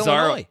bad as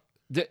Illinois.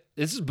 This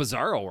is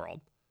Bizarro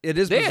world. It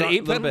is. They had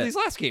 8 penalties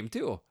last game,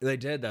 too. They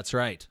did. That's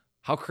right.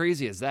 How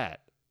crazy is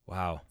that?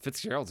 Wow.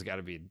 Fitzgerald's got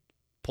to be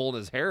pulling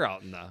his hair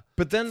out in the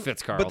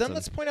Fitzcarlton. But then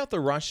let's point out the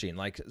rushing.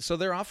 So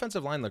their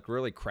offensive line looked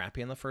really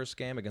crappy in the first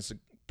game against a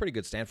pretty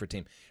good Stanford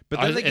team.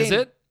 But then is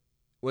it?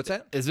 What's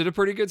that? Is it a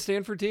pretty good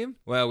Stanford team?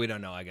 Well, we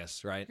don't know, I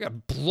guess, right? They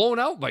got blown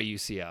out by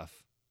UCF.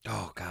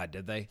 Oh, God,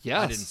 did they?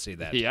 Yes. I didn't see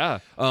that.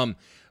 Yeah.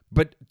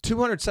 But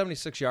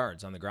 276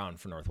 yards on the ground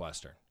for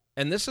Northwestern.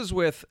 And this is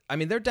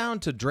they're down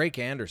to Drake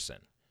Anderson.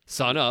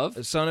 Son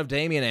of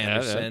Damian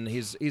Anderson.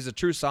 Yeah. He's a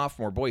true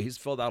sophomore. Boy, he's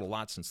filled out a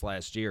lot since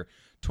last year.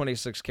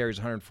 26 carries,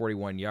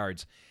 141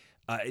 yards.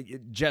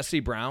 Jesse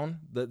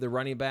Brown, the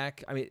running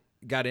back,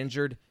 got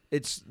injured.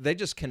 They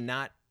just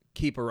cannot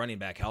keep a running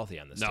back healthy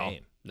on this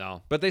team.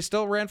 No. But they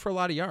still ran for a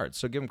lot of yards,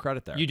 so give them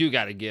credit there. You do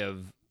got to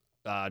give.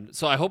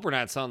 So I hope we're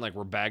not sounding like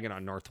we're bagging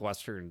on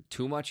Northwestern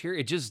too much here.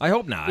 I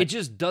hope not. It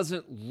just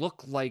doesn't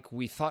look like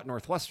we thought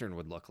Northwestern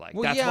would look like.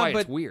 Well, That's why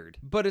it's weird.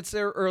 But it's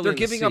their early. They're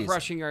giving up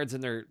rushing yards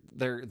and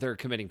they're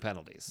committing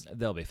penalties.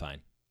 They'll be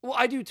fine. Well,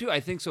 I do too. I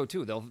think so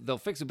too. They'll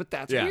fix it. But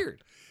that's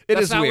weird.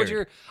 That's not weird.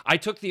 What I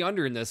took the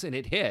under in this and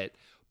it hit.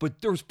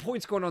 But there was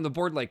points going on the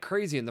board like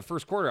crazy in the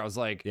first quarter. I was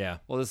like,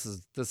 well, this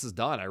is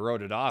done. I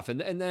wrote it off. And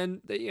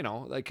then they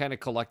kind of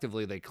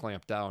collectively they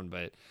clamped down.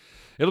 But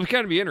it'll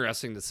kind of be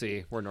interesting to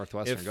see where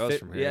Northwestern goes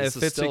from here. This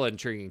is still an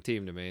intriguing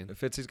team to me.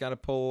 Fitzy's got to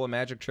pull a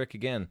magic trick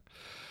again.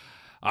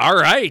 All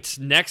right,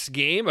 next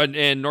game,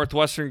 and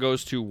Northwestern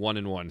goes to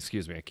 1-1.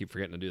 Excuse me, I keep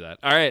forgetting to do that.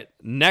 All right,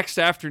 next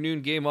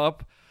afternoon game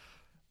up.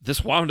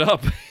 This wound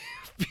up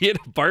being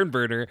a barn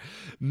burner.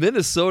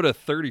 Minnesota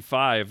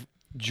 35,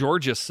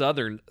 Georgia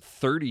Southern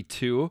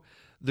 32.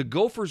 The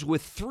Gophers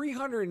with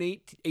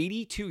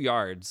 382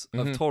 yards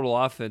of total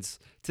offense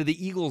to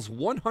the Eagles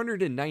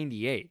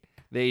 198.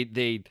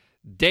 They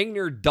dang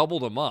near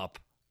doubled them up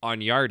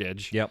on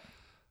yardage. Yep.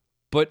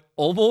 But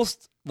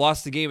almost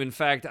lost the game. In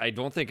fact, I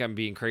don't think I'm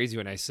being crazy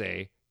when I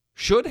say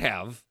should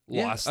have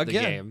lost the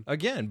game.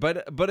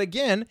 But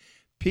again,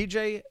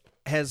 PJ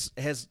has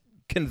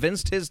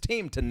convinced his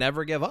team to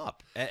never give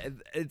up.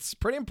 It's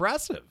pretty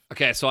impressive.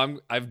 Okay, so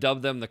I've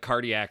dubbed them the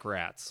cardiac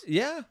rats.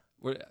 Yeah.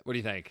 What do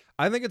you think?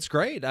 I think it's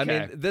great. I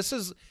mean,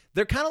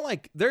 they're kind of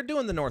like they're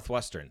doing the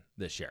Northwestern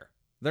this year.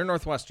 They're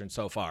Northwestern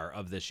so far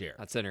of this year.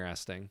 That's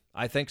interesting.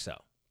 I think so.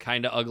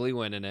 Kind of ugly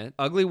winning it.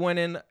 Ugly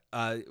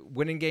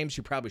winning games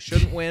you probably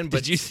shouldn't win.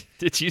 But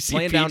did you see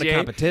playing PJ down to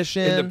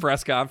competition in the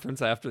press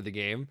conference after the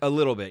game? A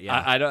little bit,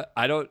 yeah.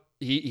 I don't.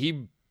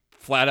 He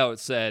flat out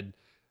said,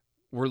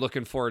 "We're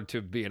looking forward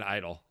to being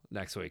idle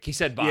next week." He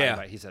said bye.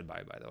 Yeah. He said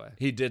bye. By the way,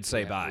 he did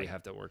say bye. We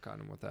have to work on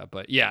him with that.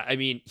 But yeah, I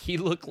mean, he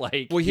looked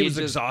like he was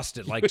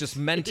exhausted, like just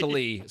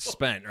mentally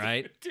spent,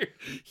 right? Dude,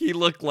 he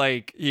looked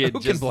like he had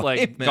just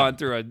gone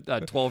through a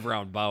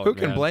 12-round bout. Who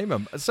can blame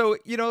him? So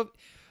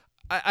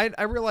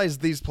I realize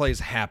these plays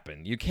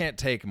happen. You can't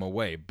take them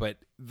away, but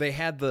they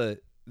had the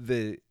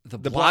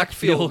block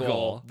field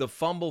goal, the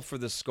fumble for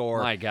the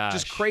score. My gosh,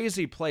 just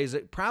crazy plays.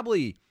 It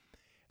probably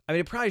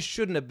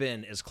shouldn't have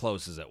been as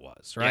close as it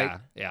was, right?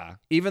 Yeah.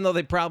 Even though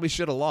they probably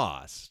should have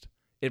lost,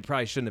 it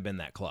probably shouldn't have been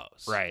that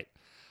close. Right.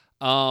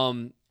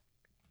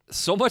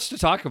 so much to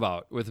talk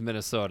about with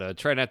Minnesota.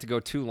 Try not to go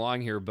too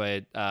long here,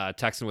 but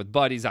texting with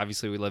buddies.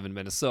 Obviously, we live in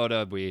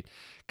Minnesota. We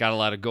got a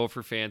lot of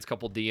Gopher fans,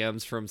 couple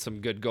DMs from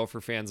some good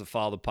Gopher fans that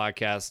follow the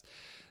podcast.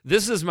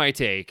 This is my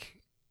take,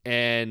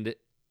 and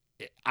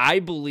I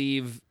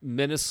believe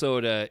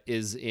Minnesota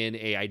is in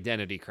a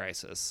identity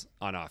crisis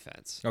on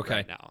offense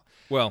right now.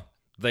 Well,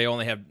 they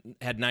only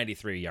had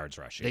 93 yards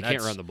rushing. They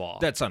can't run the ball.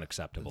 That's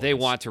unacceptable. They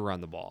want to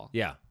run the ball.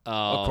 Yeah,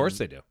 of course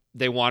they do.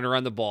 They want to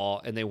run the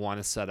ball, and they want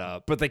to set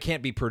up. But they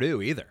can't be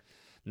Purdue either.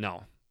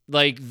 No.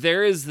 Like,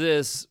 there is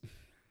this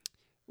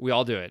 – we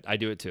all do it. I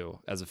do it too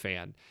as a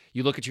fan.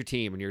 You look at your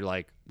team, and you're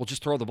like, well,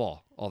 just throw the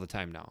ball all the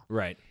time now.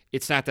 Right.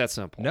 It's not that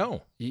simple.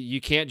 No. You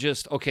can't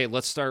just, okay,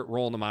 let's start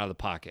rolling them out of the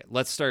pocket.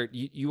 Let's start –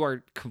 you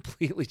are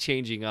completely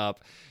changing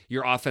up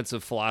your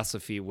offensive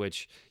philosophy,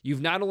 which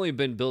you've not only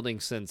been building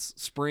since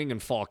spring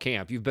and fall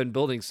camp, you've been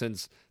building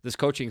since this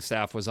coaching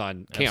staff was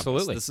on campus.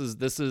 Absolutely.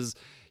 This is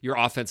your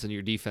offense and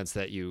your defense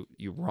that you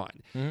run.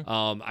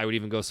 Mm-hmm. I would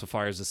even go so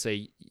far as to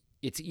say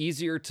it's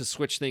easier to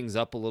switch things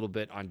up a little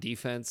bit on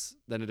defense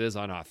than it is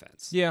on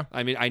offense. Yeah.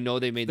 I mean, I know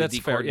they made the D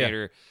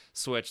coordinator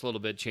switch a little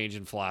bit, change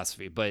in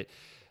philosophy, but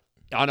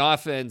on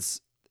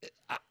offense,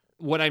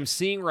 what I'm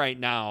seeing right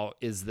now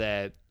is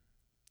that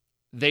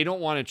they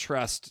don't want to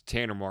trust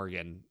Tanner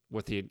Morgan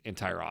with the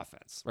entire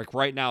offense. Like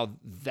right now,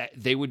 that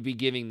they would be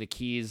giving the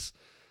keys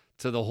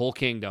to the whole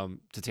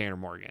kingdom to Tanner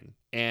Morgan.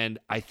 And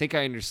I think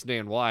I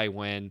understand why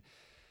when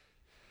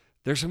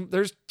there's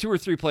 2 or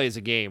 3 plays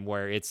a game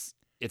where it's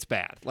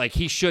bad. Like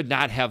he should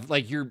not have,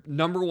 like your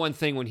number one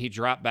thing when he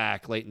dropped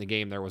back late in the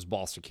game there was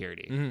ball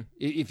security. Mm-hmm.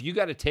 If you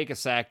got to take a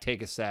sack.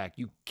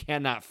 You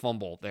cannot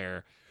fumble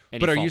there.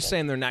 But are you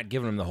saying they're not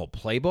giving him the whole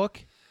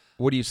playbook?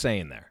 What are you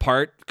saying there?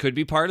 Could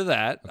be part of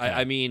that. Okay.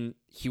 I mean,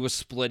 he was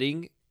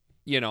splitting,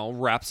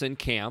 reps in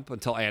camp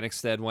until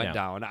Annexstad went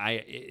down.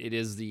 It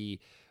is the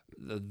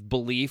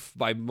belief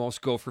by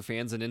most Gopher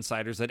fans and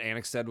insiders that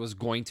Annexstad was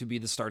going to be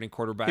the starting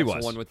quarterback. He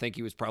was. So one would think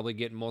he was probably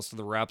getting most of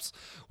the reps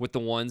with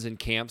the ones in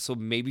camp. So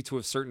maybe to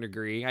a certain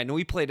degree. I know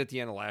he played at the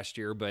end of last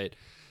year, but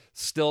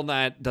still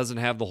doesn't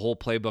have the whole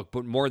playbook.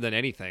 But more than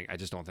anything, I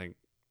just don't think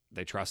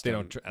they trust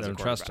him as a quarterback.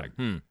 Trust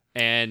him.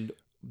 And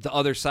the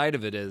other side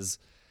of it is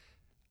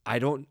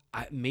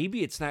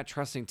maybe it's not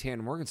trusting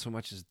Tanner Morgan so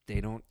much as they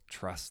don't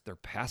trust their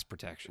pass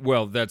protection.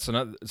 Well, that's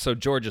another. So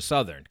Georgia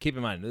Southern, keep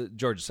in mind,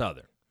 Georgia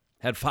Southern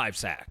had 5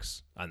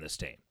 sacks on this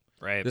team.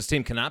 Right. This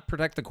team cannot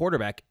protect the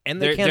quarterback,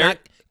 and they cannot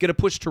get a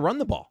push to run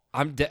the ball.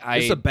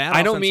 It's a bad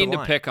I don't mean line.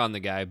 to pick on the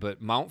guy,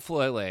 but Mount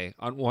Falele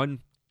on one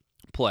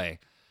play,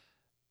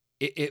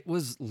 it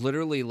was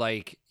literally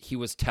like he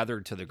was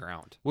tethered to the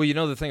ground. Well, you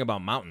know the thing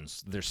about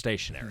mountains, they're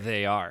stationary.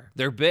 They are.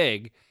 They're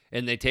big,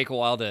 and they take a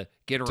while to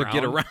get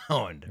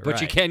around. But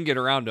right. you can get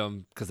around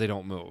them because they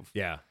don't move.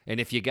 Yeah. And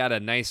if you got a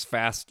nice,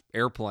 fast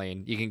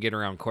airplane, you can get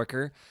around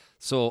quicker.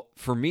 So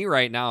for me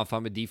right now, if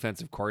I'm a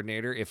defensive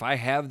coordinator, if I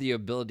have the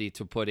ability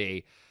to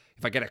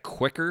if I get a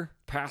quicker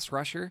pass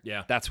rusher,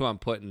 that's who I'm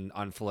putting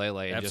on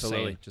Falele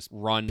and just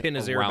run pin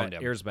his around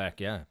him. Ears back,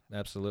 yeah,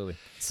 absolutely.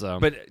 So,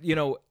 but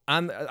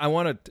I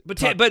want to.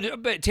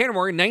 But Tanner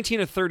Morgan,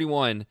 19 of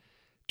 31,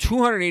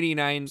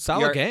 289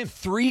 solid game,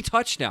 3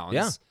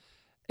 touchdowns,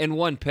 and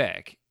 1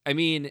 pick. I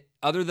mean,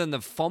 other than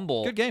the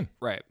fumble, good game,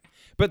 right?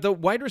 But the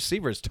wide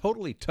receivers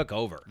totally took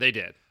over. They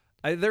did.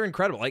 They're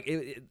incredible. Like,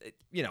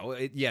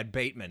 you had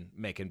Bateman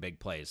making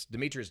big plays.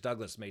 Demetrius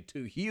Douglas made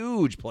 2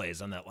 huge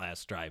plays on that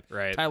last drive.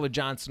 Right. Tyler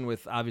Johnson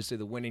with, obviously,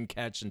 the winning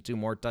catch and 2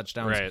 more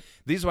touchdowns. Right.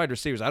 These wide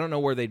receivers, I don't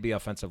know where they'd be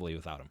offensively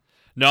without them.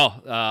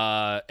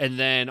 No. And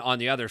then on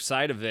the other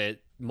side of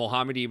it,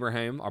 Mohamed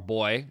Ibrahim, our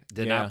boy,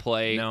 did not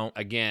play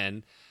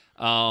again.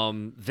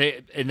 And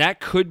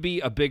that could be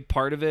a big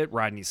part of it.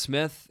 Rodney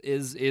Smith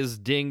is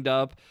dinged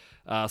up.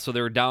 So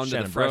they were down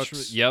Shannon to the freshman.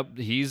 Brooks. Yep,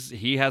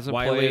 he hasn't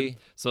Wiley. played.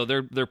 So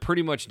they're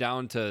pretty much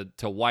down to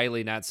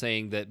Wiley. Not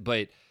saying that,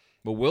 but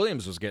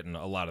Williams was getting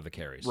a lot of the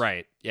carries.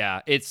 Right.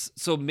 Yeah.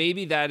 So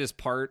maybe that is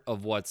part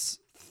of what's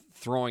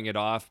throwing it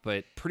off.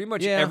 But pretty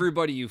much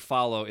everybody you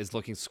follow is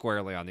looking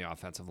squarely on the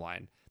offensive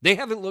line. They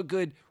haven't looked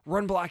good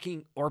run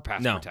blocking or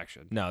pass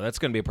protection. No, that's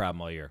going to be a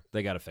problem all year.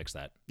 They got to fix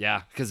that.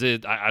 Yeah, because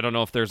I don't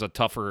know if there's a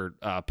tougher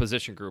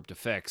position group to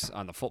fix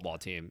on the football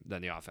team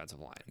than the offensive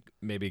line.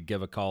 Maybe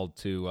give a call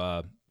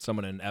to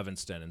someone in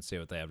Evanston and see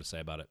what they have to say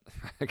about it.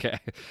 Okay.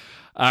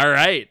 All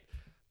right.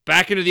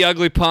 Back into the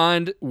ugly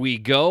pond we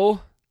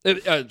go.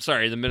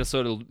 Sorry, the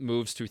Minnesota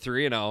moves to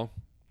 3-0.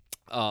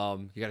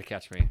 You got to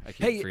catch me. I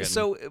keep forgetting.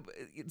 So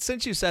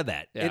since you said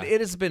that,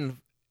 it has been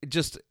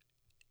just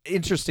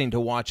interesting to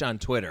watch on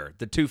Twitter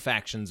the 2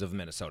 factions of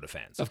Minnesota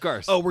fans. Of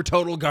course. Oh, we're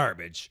total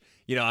garbage.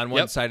 On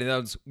one side of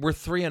those, we're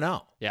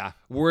 3-0. Yeah.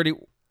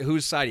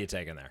 Whose side are you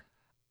taking there?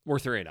 We're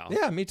 3-0.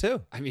 Yeah, me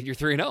too. I mean, you're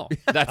 3-0.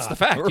 That's the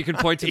fact. Right. You can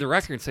point to the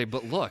record and say,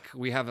 but look,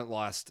 we haven't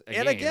lost a game.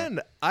 And again,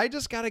 I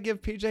just got to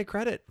give PJ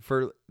credit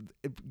for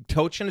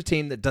coaching a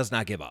team that does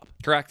not give up.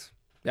 Correct.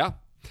 Yeah.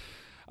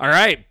 All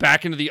right.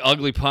 Back into the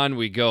ugly pond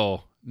we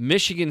go.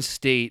 Michigan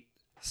State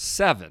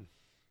 7.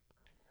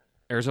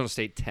 Arizona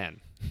State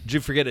 10. Did you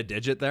forget a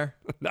digit there?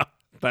 No,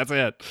 that's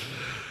it.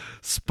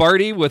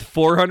 Sparty with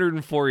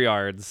 404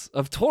 yards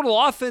of total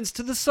offense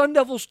to the Sun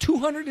Devils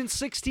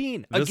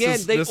 216. Again,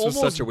 they this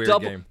almost was such a weird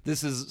double. game.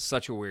 This is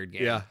such a weird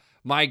game. Yeah.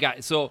 My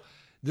God. So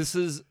this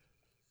is,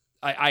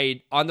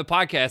 I on the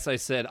podcast, I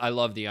said I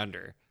love the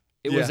under.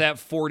 It was at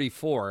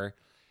 44.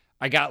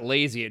 I got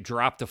lazy. It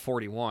dropped to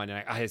 41.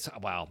 And I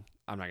wow,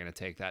 I'm not going to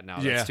take that now.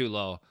 That's too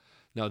low.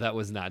 No, that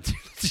was not.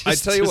 I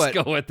tell you what,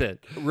 go with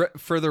it.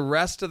 For the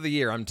rest of the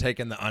year, I'm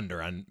taking the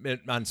under on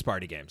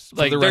Sparty games.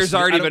 Like, there's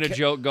already been a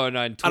joke going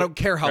on. I don't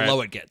care how low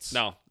it gets.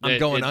 No, I'm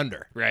going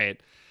under. Right.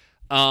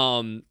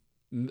 Obviously,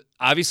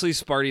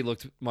 Sparty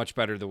looked much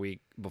better the week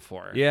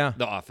before. Yeah.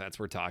 The offense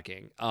we're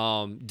talking.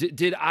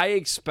 Did I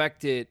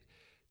expect it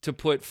to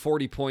put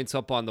 40 points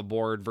up on the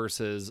board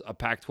versus a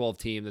Pac-12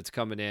 team that's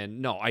coming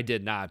in? No, I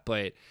did not.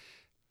 But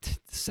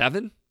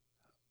 7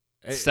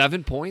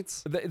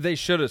 points? They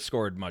should have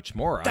scored much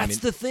more. That's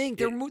the thing.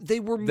 They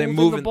were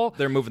moving the ball.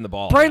 They're moving the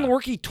ball. Brian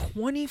Lewerke,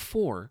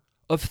 24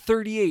 of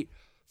 38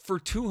 for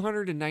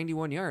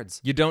 291 yards.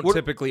 You don't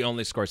typically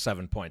only score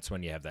 7 points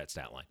when you have that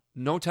stat line.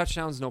 No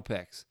touchdowns, no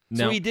picks.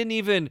 No. So he didn't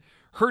even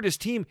hurt his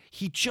team.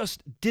 He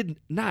just did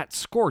not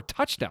score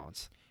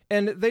touchdowns.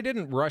 And they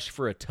didn't rush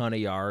for a ton of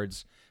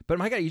yards. But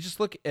my God, you just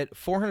look at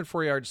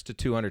 404 yards to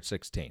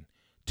 216.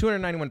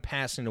 291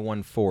 passing to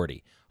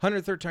 140,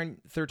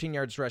 113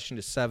 yards rushing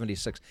to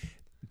 76,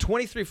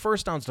 23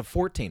 first downs to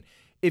 14.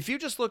 If you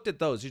just looked at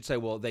those, you'd say,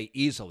 well, they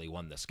easily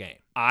won this game.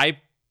 I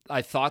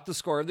thought the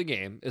score of the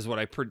game is what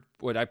I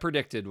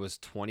predicted was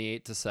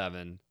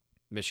 28-7,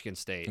 Michigan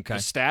State. Okay. The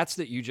stats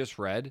that you just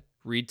read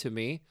to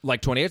me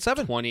Like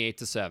 28-7?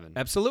 28-7.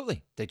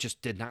 Absolutely. They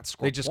just did not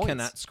score. They just points.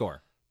 cannot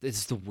score. This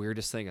is the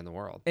weirdest thing in the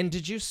world. And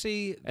did you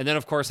see? And then,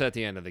 of course, at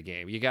the end of the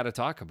game, you got to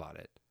talk about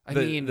it. I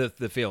mean,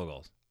 the field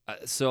goals.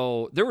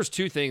 So there was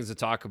two things to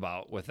talk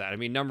about with that. I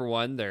mean, number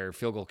one, their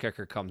field goal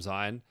kicker comes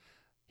on.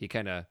 He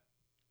kind of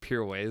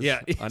pirouettes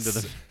onto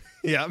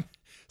the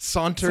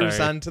saunters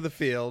onto the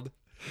field.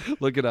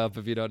 Look it up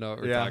if you don't know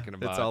what we're talking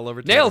about. It's all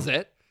over. Nails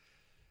it.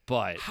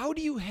 But how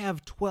do you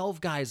have 12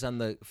 guys on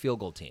the field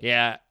goal team?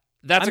 Yeah,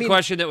 that's a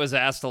question that was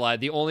asked a lot.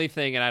 The only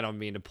thing, and I don't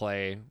mean to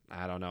play,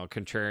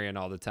 contrarian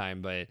all the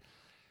time, but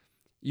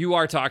you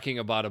are talking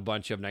about a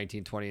bunch of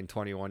 19, 20, and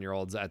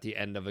 21-year-olds at the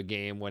end of a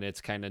game when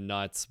it's kind of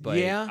nuts. But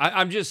yeah.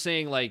 I'm just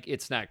saying, like,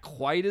 it's not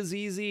quite as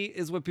easy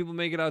as what people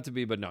make it out to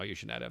be, but no, you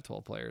should not have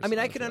 12 players. I mean,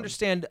 I can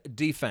understand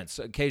defense.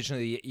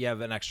 Occasionally you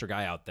have an extra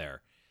guy out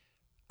there.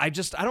 I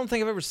don't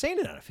think I've ever seen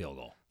it on a field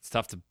goal. It's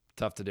tough to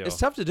do. It's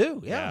tough to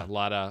do, yeah. A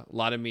lot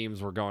of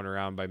memes were going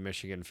around by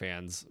Michigan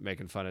fans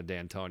making fun of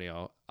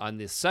D'Antonio. On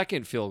the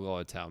second field goal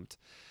attempt,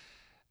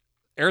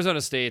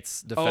 Arizona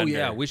State's defender. Oh,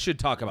 yeah, we should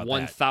talk about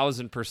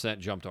 1,000%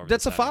 jumped over.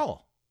 That's the a center.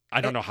 foul. I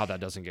don't know how that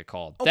doesn't get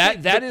called. Okay,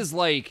 That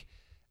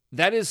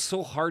is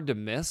so hard to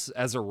miss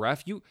as a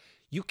ref.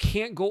 You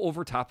can't go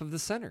over top of the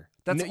center.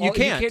 You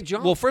can't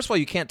jump. Well, first of all,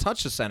 you can't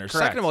touch the center.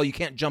 Correct. Second of all, you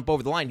can't jump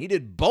over the line. He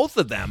did both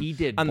of them. He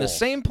did on both. the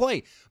same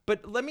play.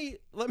 But let me.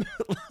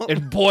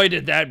 And boy,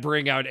 did that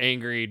bring out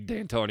angry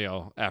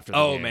D'Antonio after the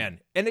game. Oh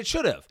man, and it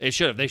should have. They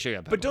should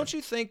have. But don't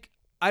you think?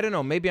 I don't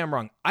know. Maybe I'm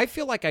wrong. I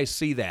feel like I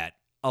see that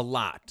a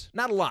lot.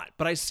 Not a lot,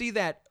 but I see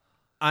that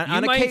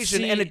on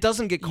occasion, and it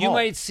doesn't get called. You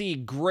might see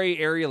gray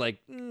area, like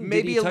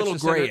maybe a little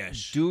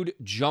grayish. Dude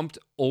jumped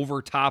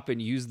over top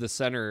and used the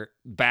center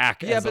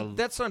back. Yeah, but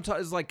that's what I'm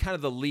talking. Is like kind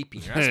of the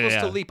leaping. You're not supposed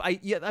to leap.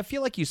 I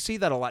feel like you see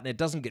that a lot, and it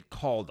doesn't get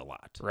called a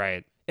lot.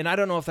 Right. And I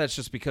don't know if that's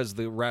just because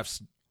the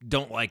refs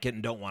don't like it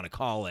and don't want to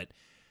call it,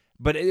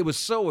 but it was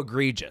so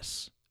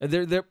egregious.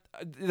 There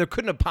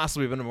couldn't have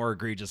possibly been a more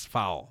egregious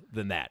foul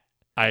than that.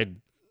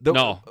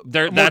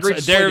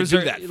 There's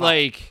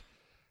like.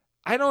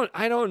 I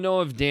don't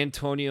know if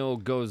D'Antonio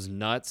goes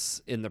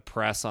nuts in the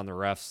press on the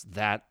refs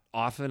that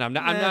often. I'm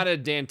not a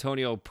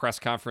D'Antonio press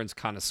conference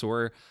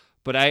connoisseur,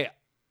 but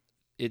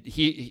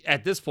he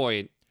at this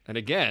point, and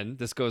again,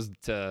 this goes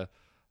to,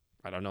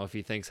 I don't know if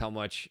he thinks how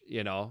much,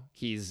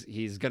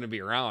 he's going to be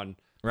around.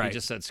 Right. He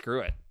just said, screw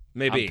it.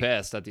 Maybe. I'm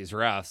pissed at these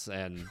refs,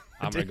 and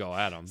I'm going to go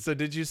at them. So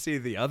did you see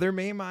the other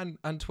meme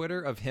on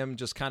Twitter of him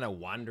just kind of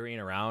wandering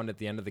around at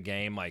the end of the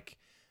game, like,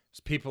 there's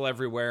people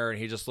everywhere, and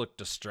he just looked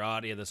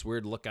distraught. He had this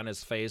weird look on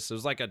his face. It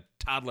was like a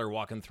toddler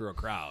walking through a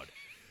crowd.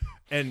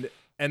 And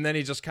then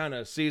he just kind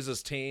of sees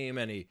his team,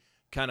 and he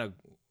kind of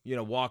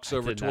walks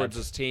over towards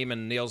his team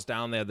and kneels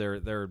down there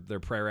their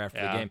prayer after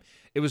the game.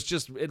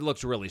 It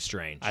looked really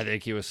strange. I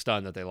think he was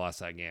stunned that they lost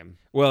that game.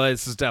 Well,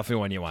 this is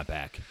definitely one you want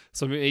back.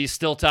 So he's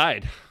still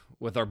tied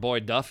with our boy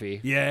Duffy.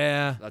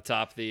 Yeah.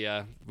 Atop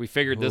the we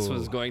figured this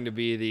was going to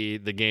be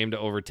the game to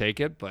overtake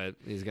it, but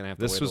he's going to have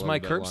to wait a little bit longer. This was my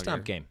curb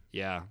stomp game.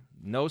 Yeah.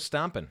 No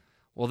stomping.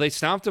 Well, they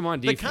stomped him on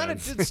defense. They kind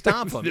of did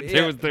stomp him.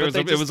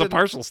 It was a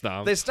partial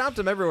stomp. They stomped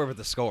him everywhere with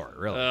the score,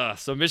 really.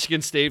 So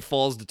Michigan State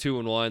falls to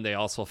 2-1. They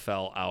also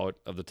fell out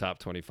of the top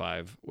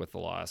 25 with the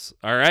loss.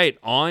 All right,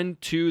 on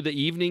to the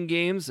evening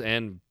games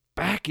and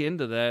back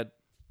into that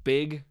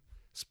big,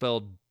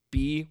 spelled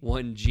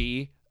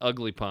B1G,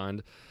 ugly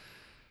pond.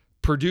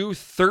 Purdue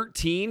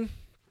 13,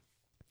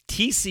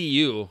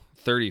 TCU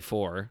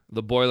 34.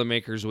 The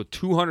Boilermakers with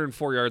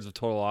 204 yards of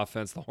total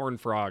offense. The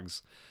Horned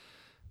Frogs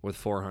with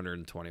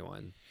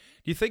 421. Do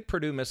you think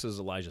Purdue misses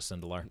Elijah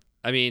Sindelar?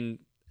 I mean,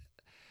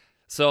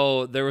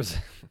 so there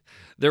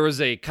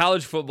was a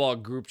college football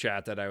group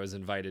chat that I was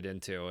invited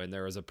into, and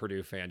there was a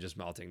Purdue fan just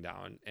melting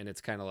down, and it's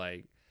kind of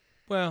like,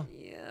 well,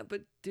 yeah,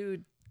 but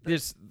dude,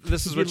 this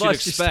is what you'd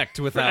expect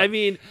without. I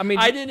mean,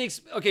 I didn't.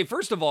 Okay,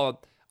 first of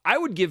all, I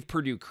would give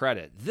Purdue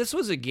credit. This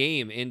was a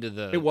game into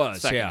the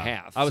second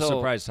half. I was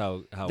surprised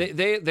how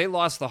they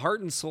lost the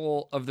heart and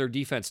soul of their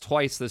defense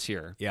twice this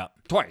year. Yeah,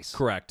 twice.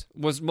 Correct.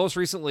 Was most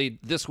recently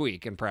this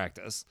week in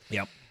practice.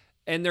 Yep.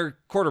 And their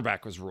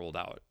quarterback was ruled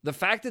out. The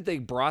fact that they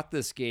brought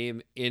this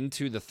game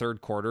into the third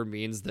quarter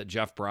means that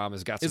Jeff Brom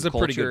has got some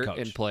culture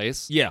in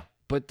place. Yeah.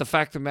 But the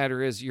fact of the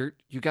matter is, you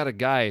got a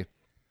guy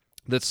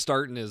that's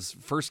starting his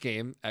first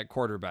game at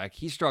quarterback.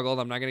 He struggled.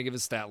 I'm not going to give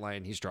his stat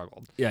line. He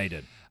struggled. Yeah, he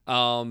did.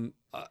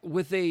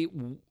 With a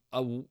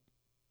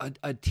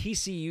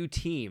TCU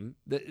team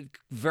that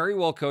very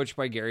well coached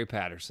by Gary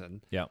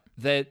Patterson. Yeah.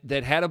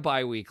 That had a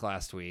bye week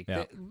last week.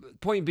 Yeah.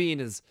 Point being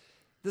is,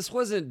 this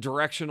wasn't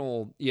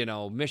directional,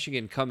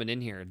 Michigan coming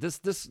in here. This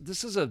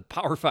is a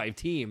Power 5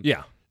 team.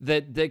 Yeah.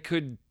 That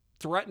could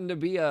threaten to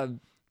be a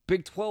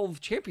Big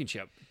 12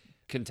 championship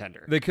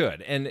contender. They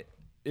could. And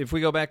if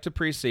we go back to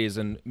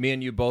preseason, me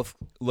and you both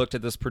looked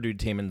at this Purdue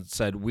team and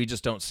said, we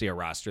just don't see a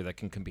roster that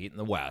can compete in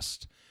the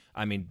West.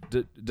 I mean,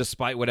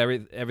 despite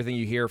everything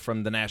you hear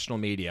from the national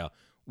media,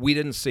 we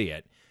didn't see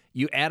it.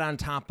 You add on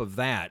top of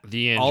that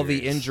all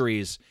the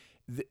injuries.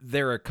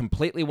 They're a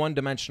completely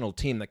one-dimensional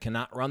team that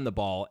cannot run the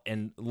ball,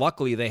 and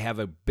luckily they have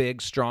a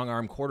big,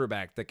 strong-arm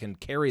quarterback that can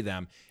carry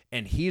them,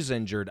 and he's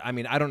injured. I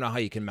mean, I don't know how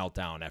you can melt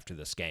down after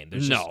this game.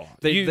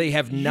 They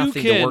have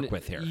nothing to work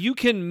with here. You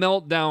can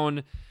melt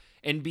down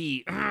and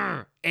be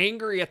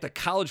angry at the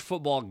college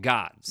football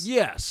gods.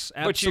 Yes,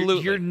 absolutely.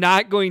 But you're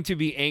not going to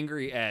be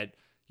angry at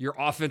your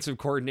offensive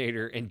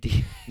coordinator and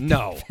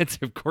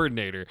defensive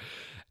coordinator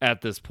at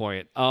this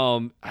point.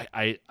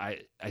 I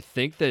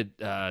think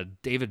that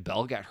David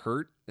Bell got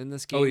hurt in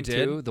this game. Oh, he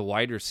did? Too, the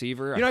wide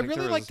receiver. I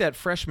really like that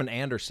freshman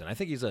Anderson. I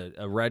think he's a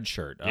red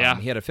shirt. Yeah.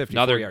 He had a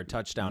 54-yard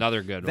touchdown.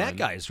 Another good one. That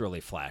guy's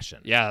really flashing.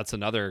 Yeah, that's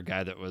another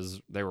guy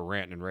they were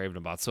ranting and raving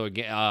about. So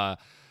again,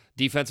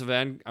 defensive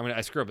end,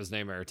 I screw up his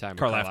name every time.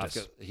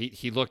 Karlaftis.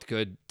 He looked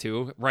good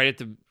too. Right at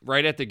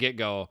the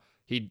get-go.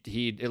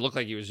 It looked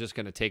like he was just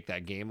going to take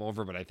that game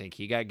over, but I think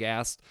he got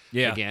gassed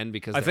again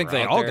because I think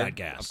they all got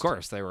gassed. Of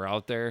course, they were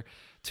out there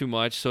too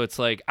much. So it's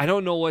like, I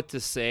don't know what to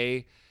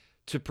say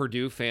to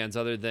Purdue fans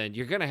other than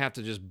you're going to have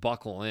to just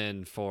buckle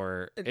in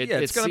for it.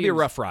 It's going to be a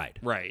rough ride.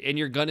 Right. And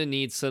you're going to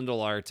need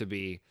Sindelar to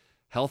be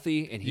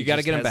healthy, and you got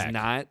to get him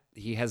back.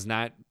 He has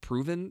not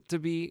proven to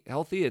be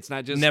healthy. It's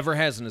not just never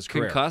has in his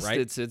concussed, career,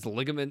 right? It's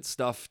ligament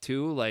stuff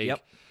too. Like,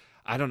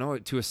 I don't know,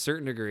 to a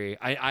certain degree.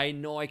 I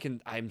know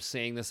I'm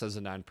saying this as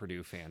a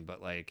non-Purdue fan,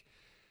 but like,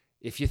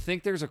 if you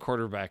think there's a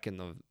quarterback in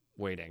the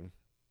waiting,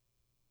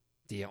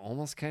 do you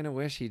almost kind of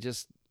wish he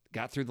just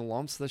got through the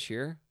lumps this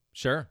year?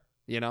 Sure.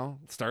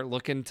 Start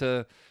looking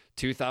to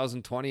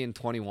 2020 and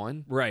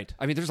 21. Right.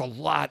 I mean, there's a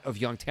lot of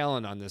young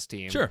talent on this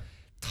team. Sure.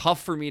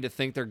 Tough for me to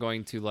think they're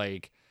going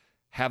to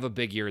have a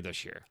big year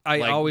this year.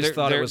 I always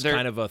thought it was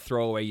kind of a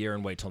throwaway year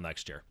and wait till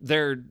next year.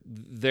 They're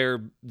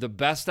the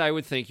best I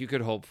would think you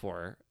could hope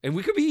for. And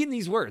we could be eating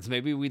these words.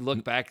 Maybe we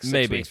look back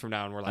 6 weeks from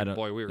now and we're like,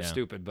 boy, we were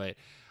stupid. But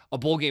a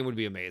bowl game would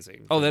be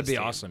amazing. Oh, that'd be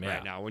awesome,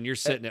 right now when you're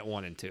sitting at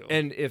 1-2.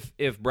 And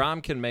if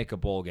Brom can make a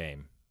bowl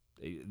game,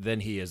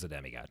 then he is a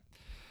demigod.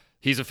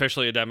 He's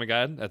officially a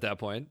demigod at that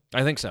point?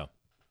 I think so.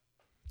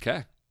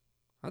 Okay.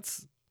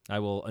 I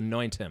will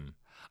anoint him.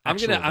 I'm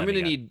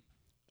gonna need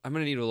a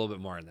little bit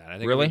more than that. I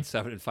think really?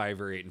 7-5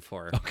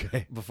 or 8-4.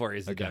 Okay. Before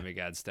he's a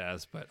demigod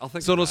status, but I'll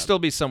think. So it'll still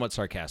be somewhat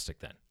sarcastic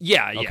then.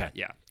 Yeah.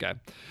 Okay.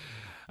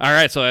 All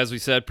right. So as we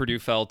said, Purdue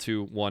fell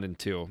to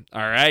 1-2.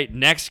 All right.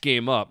 Next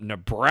game up: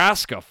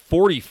 Nebraska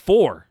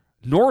 44,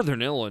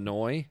 Northern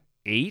Illinois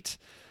 8.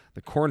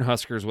 The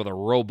Cornhuskers with a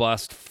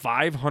robust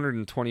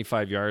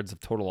 525 yards of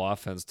total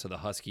offense to the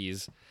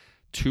Huskies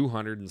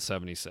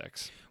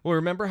 276. Well,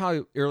 remember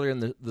how earlier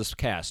in this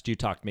cast you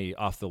talked me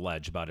off the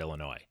ledge about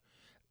Illinois?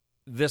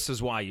 This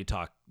is why you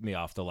talked me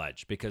off the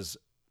ledge, because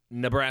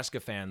Nebraska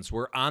fans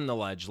were on the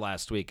ledge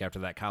last week after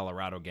that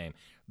Colorado game.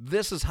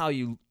 This is how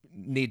you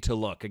need to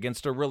look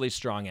against a really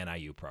strong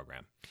NIU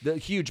program. The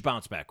huge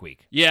bounce back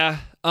week. Yeah.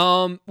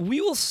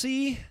 We will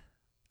see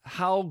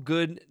how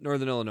good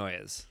Northern Illinois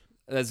is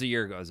as the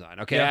year goes on.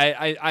 Okay.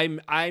 Yeah.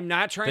 I'm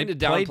not trying to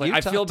downplay.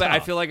 I feel bad. I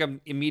feel like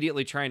I'm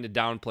immediately trying to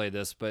downplay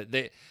this, but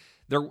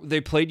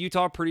they played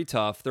Utah pretty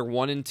tough. They're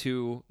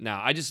 1-2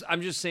 now.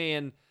 I'm just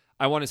saying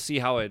I want to see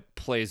how it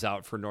plays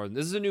out for Northern.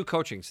 This is a new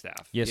coaching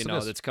staff,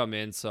 that's come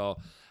in. So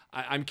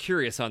I'm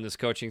curious on this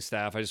coaching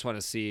staff. I just want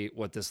to see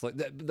what this.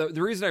 The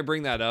reason I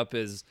bring that up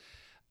is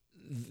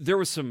there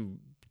was some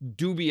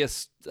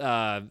dubious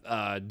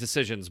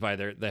decisions by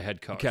the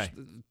head coach. Okay.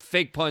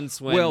 Fake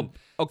punts when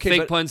fake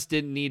but punts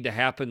didn't need to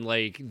happen.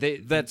 Like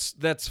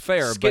that's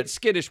fair, but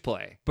skittish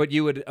play. But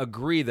you would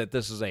agree that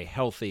this is a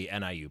healthy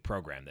NIU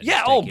program. That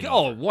Yeah. he's taking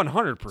over.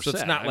 100%. So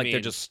it's not like they're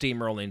just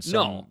steamrolling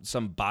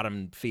some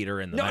bottom feeder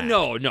in the back.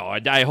 No.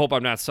 I hope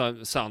I'm not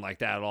sound like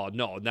that at all.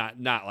 No,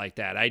 not like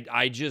that.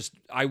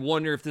 I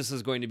wonder if this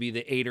is going to be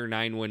the 8 or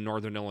 9 win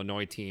Northern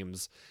Illinois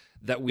teams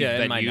that we've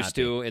been used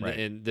to,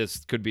 and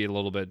this could be a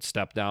little bit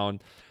step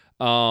down.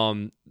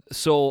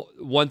 So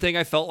one thing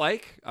I felt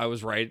like I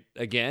was right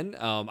again.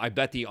 I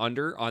bet the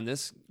under on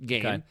this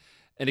game. Okay.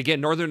 And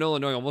again, Northern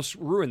Illinois almost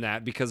ruined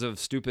that because of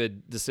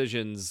stupid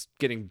decisions,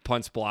 getting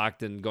punts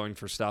blocked and going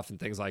for stuff and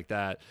things like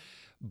that.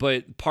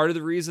 But part of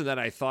the reason that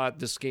I thought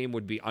this game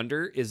would be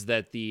under is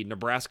that the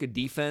Nebraska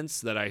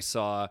defense that I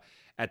saw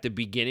at the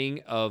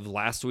beginning of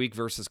last week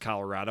versus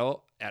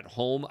Colorado at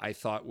home, I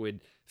thought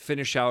would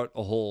finish out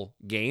a whole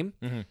game.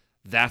 Mm-hmm.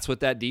 That's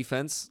what that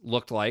defense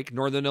looked like.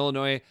 Northern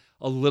Illinois,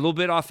 a little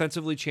bit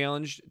offensively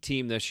challenged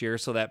team this year,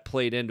 so that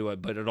played into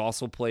it, but it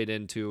also played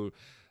into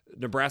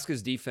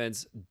Nebraska's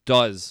defense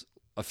does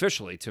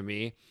officially, to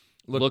me,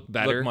 look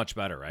better. Look much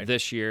better, right?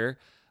 This year.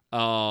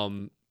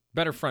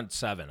 Better front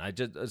seven.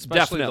 Especially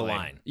definitely. The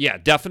line. Yeah,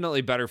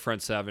 definitely better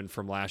front seven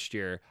from last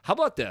year. How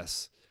about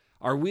this?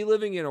 Are we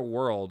living in a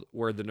world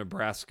where the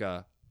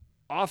Nebraska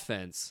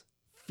offense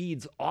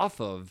feeds off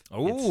of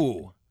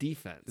its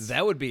defense?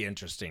 That would be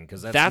interesting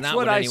because that's not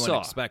what anyone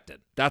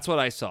expected. That's what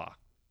I saw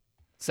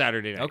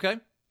Saturday night. Okay.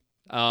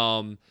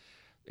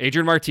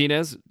 Adrian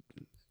Martinez,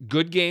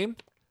 good game.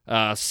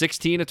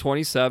 16 of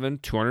 27,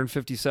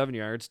 257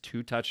 yards,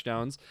 2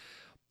 touchdowns.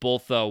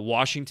 Both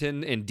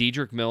Washington and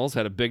Dedrick Mills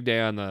had a big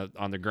day on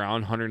the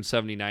ground,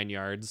 179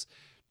 yards,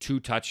 2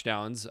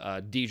 touchdowns.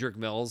 Dedrick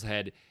Mills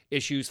had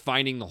issues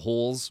finding the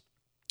holes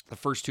the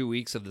first 2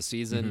 weeks of the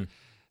season. Mm-hmm.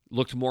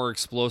 Looked more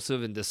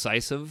explosive and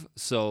decisive,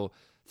 so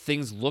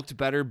things looked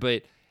better.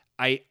 But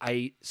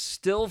I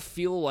still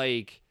feel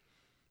like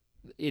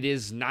it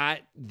is not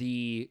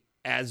the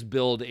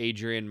as-billed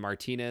Adrian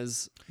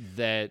Martinez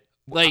that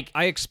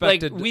I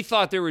expected. We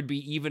thought there would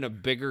be even a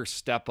bigger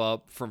step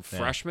up from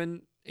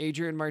freshman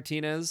Adrian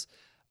Martinez.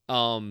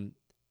 I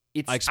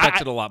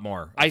expected a lot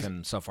more of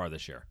him so far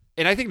this year,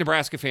 and I think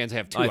Nebraska fans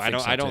have too. I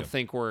don't too.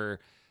 think we're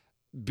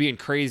being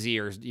crazy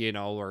or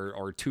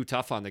too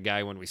tough on the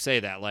guy when we say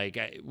that. Like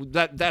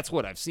that's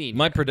what I've seen.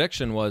 My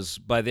prediction was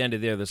by the end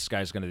of the year, this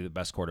guy's going to be the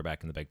best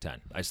quarterback in the Big Ten.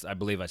 I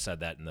believe I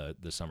said that in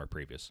the summer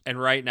previous. And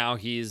right now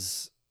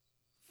he's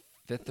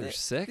 5th or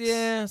 6th.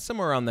 Yeah,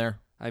 somewhere around there.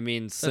 I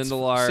mean,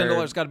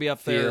 Sindelar's got to be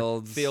up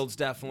there. Fields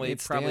definitely,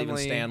 probably even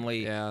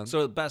Stanley. Yeah.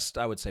 So best,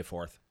 I would say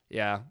 4th.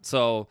 Yeah.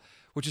 So,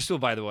 which is still,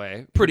 by the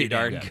way, pretty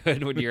darn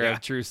good when you're a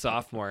true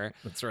sophomore.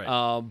 That's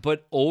right.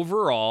 But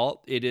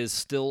overall, it is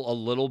still a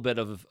little bit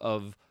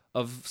of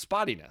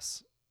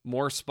spottiness,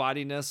 more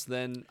spottiness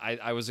than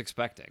I was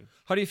expecting.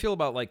 How do you feel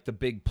about like the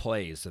big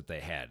plays that they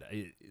had?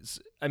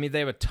 I mean, they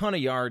have a ton of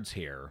yards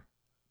here.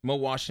 Mo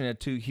Washington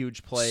had 2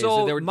 huge plays.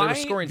 So they were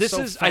scoring so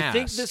fast. I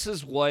think this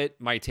is what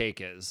my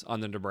take is on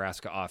the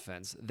Nebraska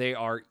offense. They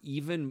are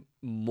even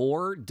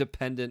more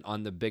dependent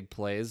on the big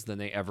plays than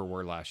they ever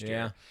were last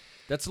year.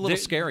 That's a little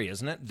scary,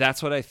 isn't it?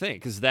 That's what I think,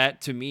 because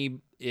that to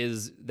me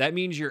that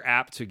means you're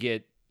apt to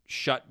get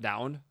shut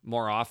down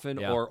more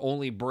often or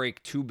only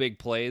break 2 big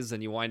plays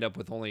and you wind up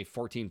with only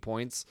 14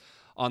 points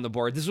on the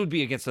board. This would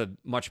be against a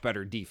much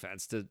better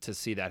defense to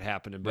see that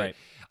happen. But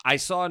I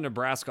saw a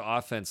Nebraska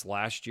offense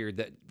last year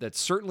that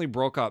certainly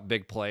broke out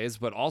big plays,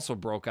 but also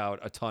broke out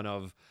a ton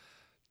of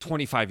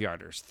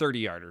 25-yarders,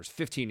 30-yarders,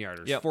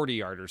 15-yarders,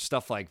 40-yarders,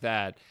 stuff like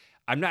that.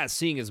 I'm not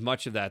seeing as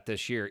much of that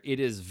this year. It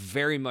is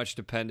very much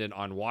dependent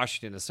on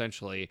Washington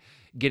essentially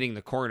getting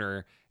the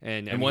corner,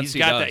 and once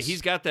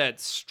he's got that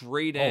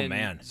straight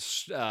end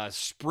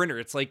sprinter.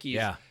 It's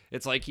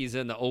like he's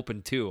in the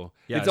open too.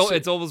 Yeah,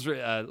 it's almost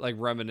like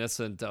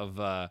reminiscent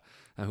of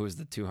who was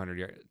the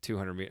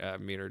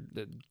 200 meter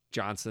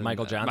Johnson,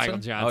 Michael Johnson. Michael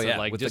Johnson,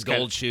 like with just the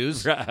gold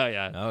shoes. Oh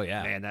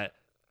yeah, man,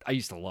 I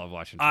used to love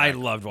watching track. I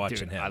loved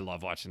watching him. I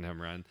love watching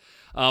him run.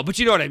 But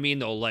you know what I mean,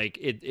 though. Like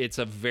it's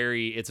a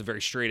very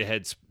straight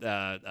ahead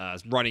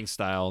running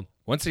style.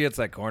 Once he hits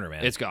that corner,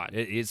 man, it's gone.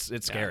 It's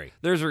scary.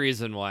 There's a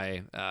reason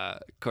why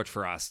Coach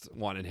Frost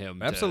wanted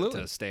him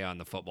to stay on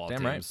the football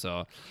team. Right.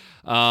 So,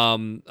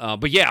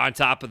 but yeah, on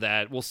top of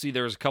that, we'll see.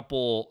 There's a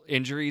couple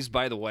injuries,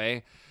 by the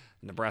way.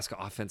 Nebraska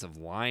offensive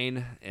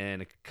line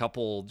and a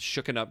couple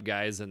shooken up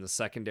guys in the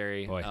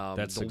secondary. Boy,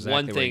 that's the exactly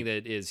one thing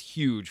that is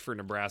huge for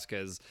Nebraska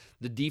is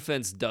the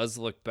defense does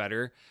look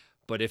better,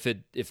 but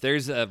if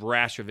there's a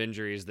rash of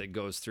injuries that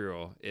goes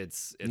through,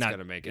 it's going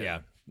to make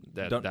it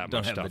that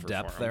much have tougher the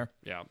depth for 'em. there.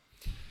 Yeah.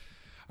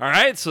 All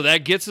right, so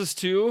that gets us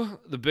to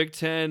the Big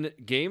Ten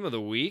game of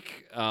the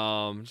week.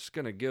 I'm just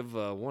going to give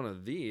one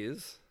of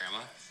these. Grandma?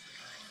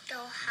 Go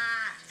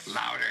hot.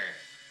 Louder.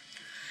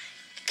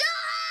 Go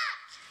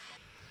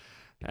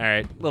hot! All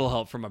right, little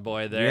help from my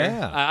boy there.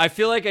 Yeah. I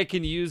feel like I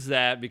can use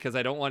that because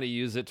I don't want to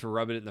use it to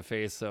rub it in the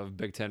face of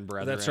Big Ten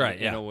brethren. That's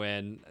right, in a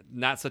win.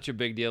 Not such a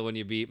big deal when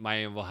you beat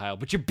Miami of Ohio,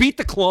 but you beat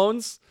the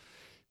Clones.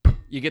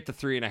 You get the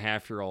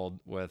 3.5-year-old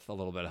with a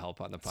little bit of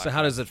help on the podcast. So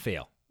how does it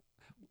feel?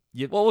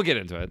 Well, we'll get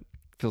into it.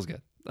 Feels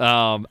good.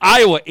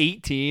 Iowa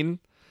 18,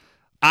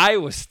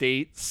 Iowa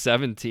State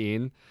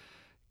 17.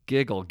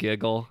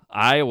 Giggle.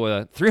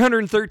 Iowa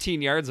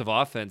 313 yards of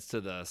offense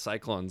to the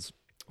Cyclones.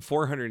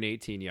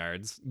 418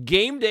 yards.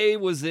 Game day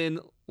was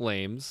in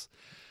Ames.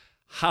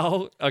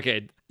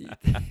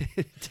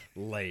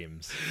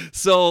 Lames.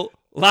 So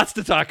lots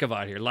to talk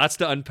about here. Lots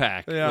to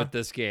unpack with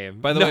this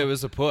game. By the way, it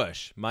was a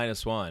push.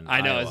 -1.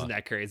 I know. Iowa. Isn't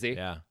that crazy?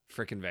 Yeah.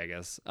 Frickin'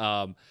 Vegas.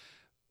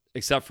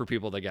 Except for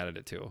people that got it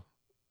at 2.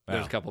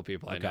 There's a couple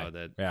people I know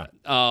that. Yeah.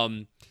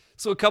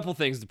 So a couple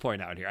things to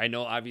point out here. I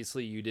know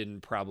obviously you didn't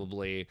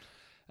probably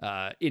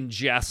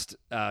ingest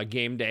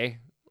game day.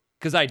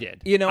 Because I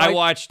did.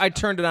 I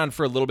turned it on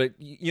for a little bit.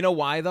 You know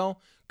why, though?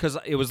 Because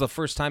it was the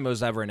first time it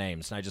was ever in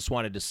Ames, and I just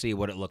wanted to see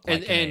what it looked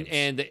like in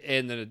Ames.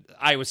 And the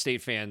Iowa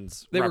State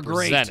fans they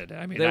represented. Were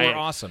great. I mean, they were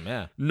awesome,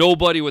 yeah.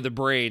 Nobody with a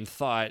brain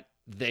thought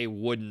they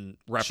wouldn't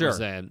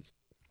represent.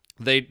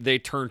 Sure. They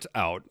turned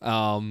out.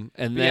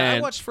 And then I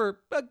watched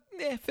for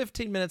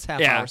 15 minutes, half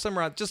hour,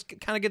 somewhere around, just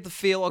kind of get the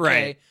feel,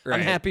 right.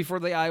 I'm happy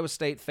for the Iowa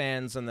State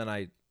fans, and then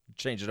I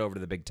changed it over to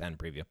the Big Ten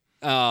preview.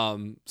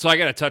 So I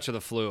got a touch of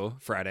the flu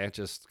Friday,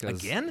 just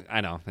because. Again?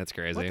 I know, that's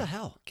crazy. What the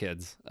hell?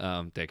 Kids,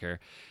 daycare.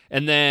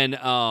 And then,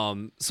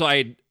 so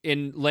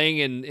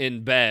laying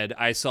in bed,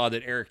 I saw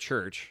that Eric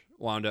Church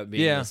wound up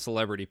being a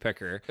celebrity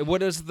picker.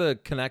 What is the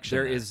connection?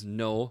 There is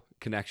no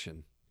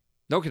connection.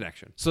 No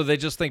connection. So they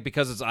just think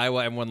because it's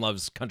Iowa, everyone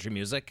loves country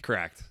music?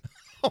 Correct.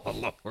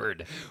 Oh,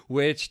 Lord.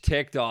 Which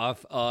ticked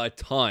off a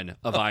ton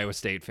of Iowa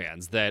State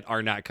fans that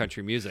are not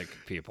country music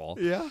people.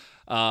 Yeah.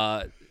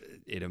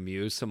 It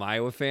amused some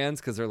Iowa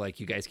fans because they're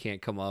like, you guys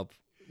can't come up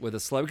with a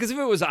celeb. Because if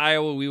it was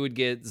Iowa, we would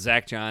get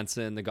Zach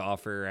Johnson, the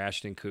golfer,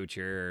 Ashton Kutcher,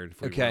 or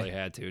if we really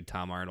had to,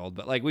 Tom Arnold.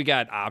 But like we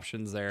got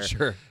options there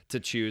to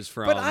choose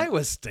from. But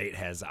Iowa State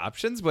has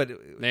options.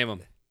 But name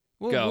them.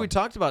 Well, we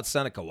talked about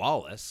Seneca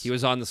Wallace. He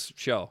was on the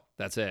show.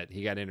 That's it.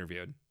 He got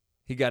interviewed.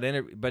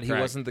 But he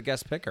wasn't the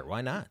guest picker.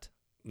 Why not?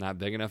 Not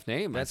big enough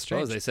name. That's I suppose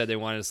changed. They said they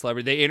wanted a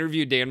celebrity. They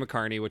interviewed Dan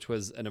McCarney, which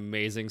was an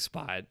amazing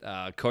spot.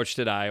 Coached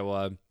at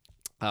Iowa.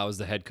 Was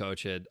the head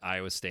coach at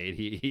Iowa State.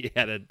 He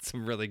had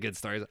some really good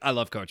stories. I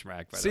love Coach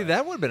Mack. See,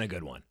 that would have been a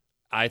good one.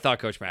 I thought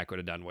Coach Mack would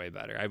have done way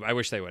better. I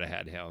wish they would have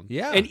had him.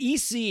 Yeah. And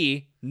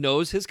EC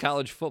knows his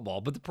college football,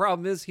 but the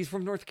problem is he's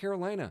from North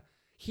Carolina.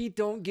 He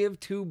don't give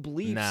two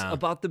bleeps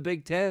about the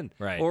Big Ten.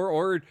 Right.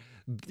 Or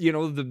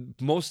the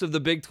most of the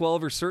Big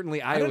 12 or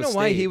certainly Iowa State. I don't know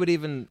why he would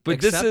even But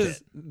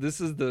accept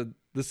this is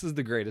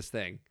the greatest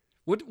thing.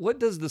 What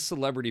does the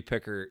celebrity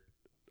picker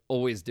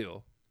always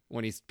do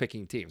when he's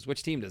picking teams?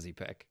 Which team does he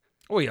pick?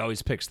 Well, he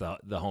always picks the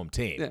home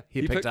team. Yeah,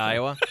 he picked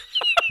Iowa.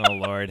 Oh,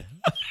 Lord.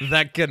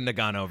 That couldn't have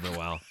gone over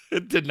well.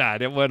 It did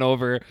not. It went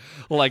over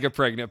like a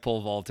pregnant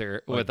pole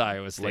vaulter with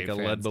Iowa State like a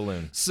fans. lead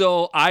balloon.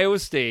 So Iowa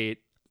State,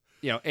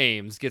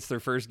 Ames, gets their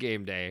first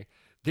game day.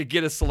 They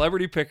get a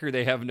celebrity picker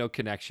they have no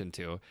connection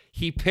to.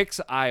 He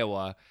picks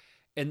Iowa,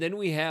 and then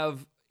we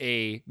have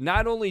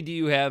not only do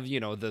you have,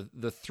 the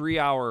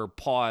 3-hour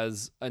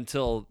pause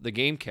until the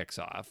game kicks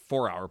off,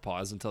 4-hour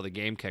pause until the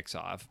game kicks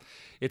off.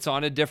 It's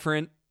on a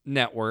different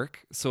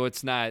network, so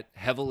it's not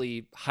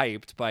heavily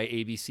hyped by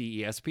ABC,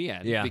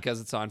 ESPN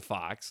because it's on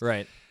Fox.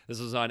 Right. This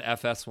was on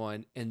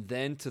FS1, and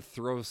then to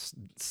throw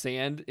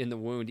sand in the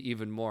wound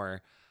even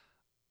more,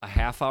 a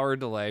half-hour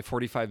delay,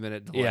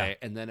 45-minute delay,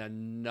 and then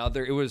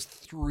another. It was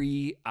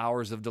 3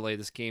 hours of delay.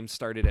 This game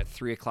started at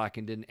 3:00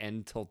 and didn't end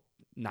until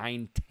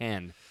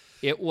 9:10.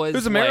 It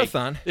was a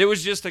marathon. It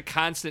was just a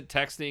constant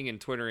texting and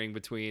twittering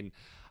between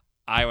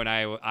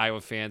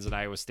Iowa fans and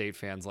Iowa State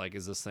fans. Like,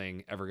 is this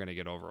thing ever going to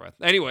get over with?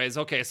 Anyways,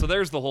 okay, so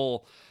there's the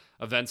whole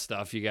event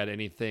stuff. You got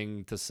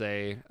anything to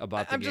say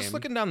about the game? I'm just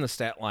looking down the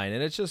stat line,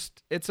 and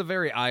it's a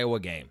very Iowa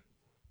game,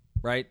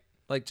 right?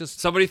 Like, just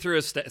somebody threw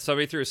a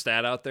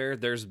stat out there.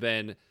 There's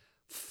been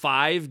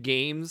 5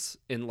 games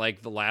in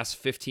like the last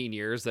 15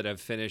 years that have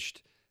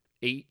finished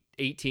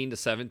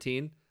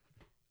 18-17.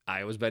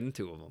 Iowa's been in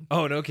 2 of them.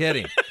 Oh, no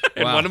kidding.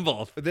 And won them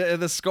both.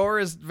 The score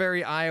is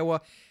very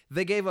Iowa.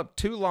 They gave up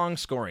 2 long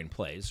scoring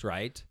plays,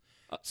 right?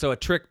 So a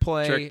trick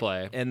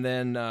play, and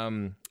then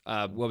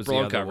what was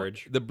blown the other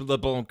coverage? The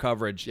blown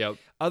coverage. Yep.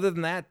 Other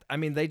than that, I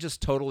mean, they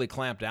just totally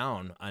clamped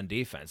down on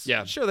defense.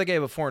 Yeah. Sure, they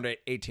gave up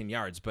 418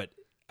 yards, but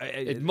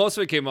most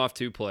of it came off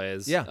 2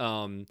 plays. Yeah.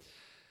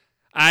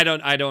 I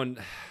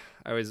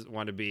always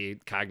want to be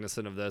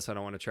cognizant of this. I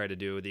don't want to try to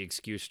do the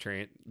excuse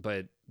train,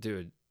 but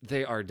dude,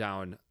 they are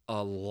down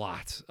a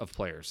lot of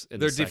players in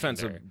their the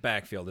defensive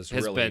backfield has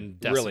been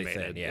really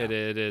decimated. thin. Yeah.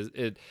 It is.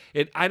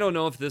 I don't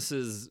know if this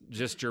is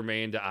just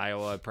germane to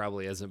Iowa. It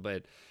probably isn't,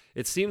 but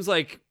it seems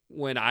like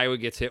when Iowa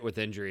gets hit with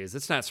injuries,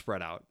 it's not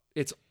spread out.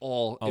 It's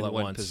all in one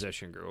once.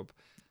 position group.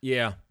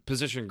 Yeah.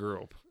 Position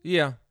group.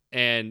 Yeah.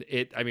 And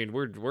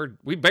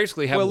we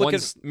basically have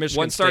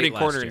one starting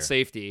corner and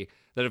safety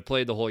that have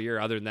played the whole year.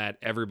 Other than that,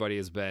 everybody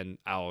has been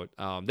out.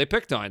 They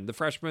picked on the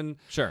freshman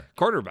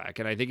quarterback,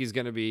 and I think he's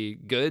going to be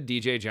good,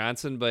 DJ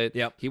Johnson, but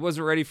he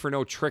wasn't ready for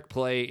no trick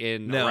play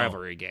in a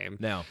rivalry game.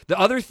 No. The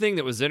other thing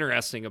that was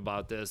interesting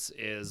about this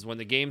is when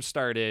the game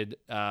started,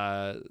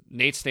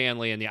 Nate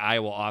Stanley and the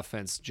Iowa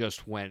offense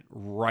just went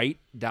right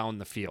down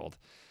the field.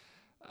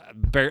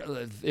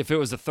 If it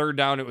was a third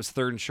down, it was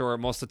third and short.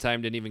 Most of the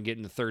time, didn't even get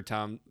in the third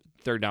down,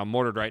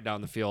 motored right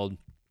down the field,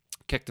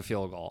 kicked the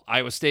field goal.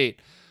 Iowa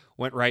State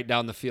went right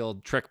down the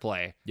field, trick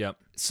play. Yep.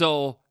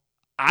 So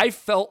I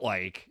felt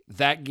like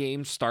that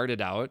game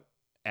started out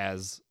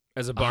as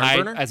a barn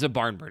burner? As a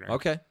barn burner.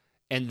 Okay.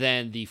 And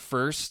then the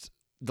first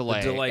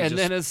delay and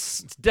then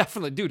it's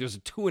definitely, dude, it was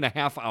a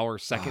 2.5 hour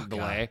second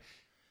delay.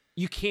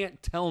 You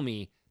can't tell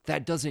me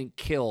that doesn't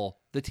kill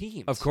the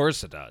teams. Of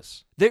course it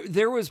does.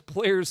 There was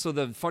players, so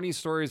the funny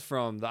stories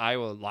from the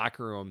Iowa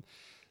locker room,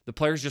 the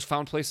players just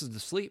found places to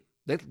sleep.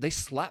 They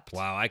slept.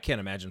 Wow, I can't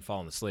imagine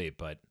falling asleep,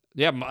 but...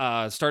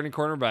 Yeah, starting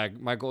cornerback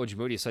Michael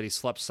Ojemudia said he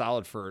slept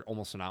solid for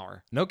almost an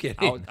hour. No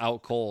kidding.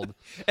 Out cold.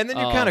 And then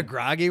you're kind of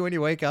groggy when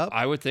you wake up?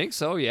 I would think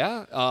so,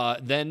 yeah.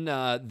 Then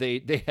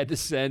they had to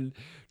send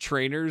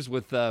trainers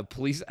with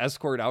police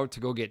escort out to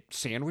go get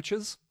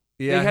sandwiches.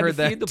 Yeah, they had I heard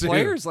to feed that the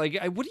players. Like,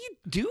 what do you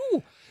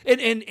do?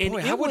 And boy,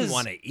 I wouldn't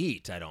want to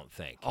eat, I don't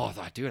think. Oh,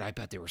 dude, I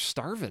bet they were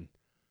starving.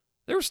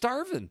 They were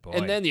starving. Boy.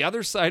 And then the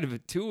other side of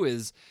it, too,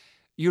 is...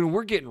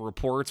 we're getting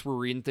reports, we're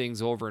reading things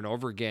over and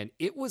over again.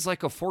 It was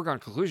like a foregone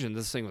conclusion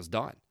this thing was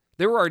done.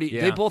 They were already,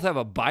 they both have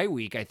a bye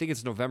week. I think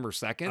it's November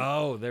 2nd.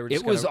 Oh, they were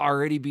just was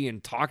already being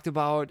talked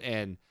about.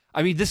 And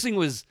I mean, this thing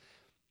was,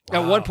 at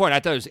one point, I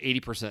thought it was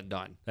 80%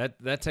 done.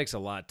 That takes a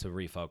lot to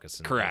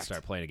refocus and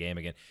start playing a game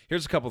again.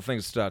 Here's a couple of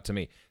things that stood out to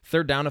me.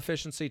 Third down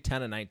efficiency,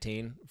 10 of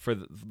 19 for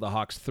the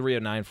Hawks, 3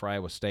 of 9 for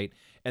Iowa State.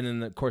 And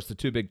then, of course, the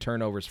two big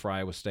turnovers for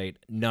Iowa State,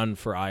 none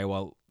for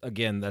Iowa.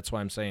 Again, that's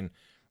why I'm saying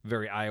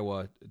very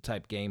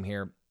Iowa-type game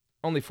here.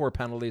 Only 4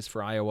 penalties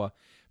for Iowa.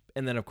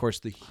 And then, of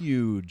course, the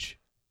huge,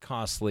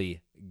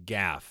 costly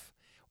gaffe.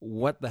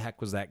 What the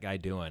heck was that guy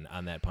doing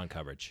on that punt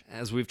coverage?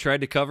 As we've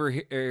tried to cover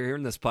here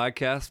in this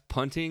podcast,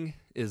 punting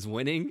is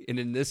winning. And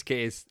in this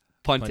case,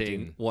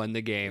 punting won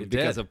the game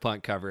because of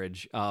punt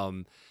coverage.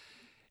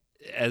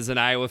 As an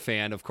Iowa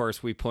fan, of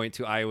course, we point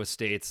to Iowa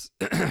State's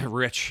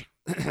rich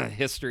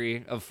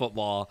history of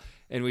football,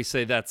 and we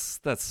say that's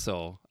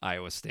so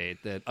Iowa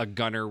State that a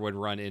gunner would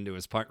run into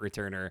his punt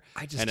returner.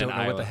 I just don't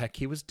know what the heck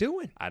he was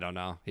doing. I don't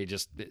know. He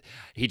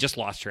just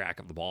lost track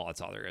of the ball.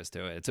 That's all there is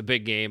to it. It's a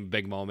big game,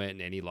 big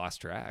moment, and he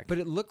lost track. But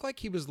it looked like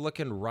he was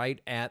looking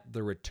right at the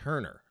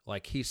returner,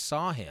 like he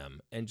saw him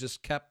and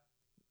just kept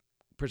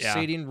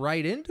proceeding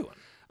right into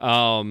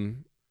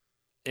him.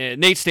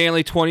 Nate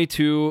Stanley,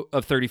 22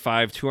 of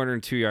 35,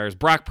 202 yards.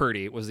 Brock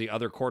Purdy was the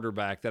other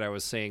quarterback that I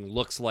was saying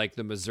looks like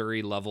the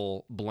Missouri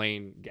level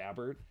Blaine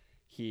Gabbert.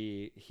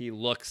 He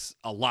looks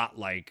a lot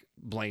like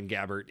Blaine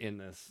Gabbert in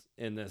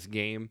this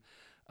game.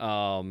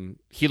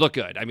 He looked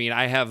good. I mean,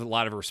 I have a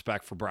lot of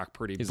respect for Brock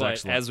Purdy. He's but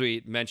excellent. As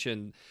we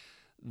mentioned,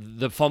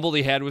 the fumble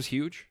he had was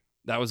huge.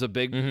 That was a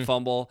big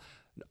fumble.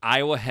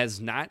 Iowa has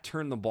not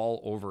turned the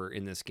ball over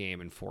in this game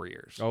in 4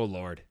 years. Oh,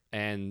 Lord.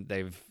 And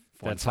they've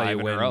That's 5 how you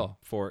in win a row.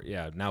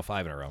 Now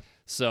 5 in a row.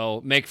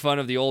 So make fun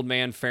of the old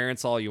man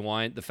Ferentz all you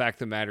want. The fact of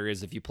the matter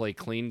is, if you play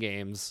clean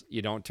games,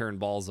 you don't turn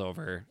balls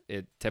over.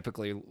 It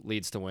typically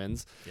leads to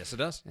wins. Yes, it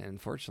does.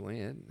 And fortunately,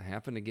 it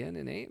happened again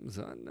in Ames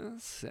on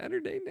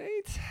Saturday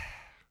night.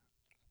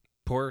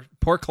 Poor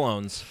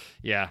clones.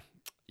 Yeah,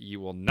 you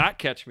will not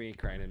catch me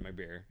crying in my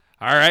beer.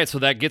 All right, so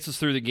that gets us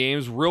through the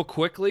games. Real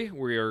quickly,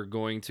 we are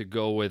going to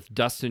go with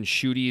Dustin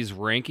Schuette's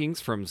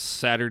rankings from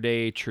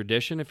Saturday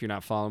Tradition. If you're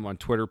not following him on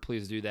Twitter,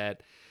 please do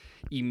that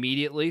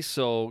immediately.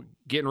 So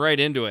getting right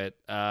into it,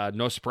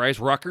 no surprise,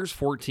 Rutgers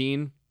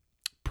 14,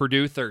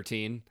 Purdue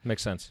 13.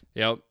 Makes sense.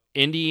 Yep.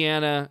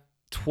 Indiana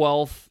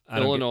 12th,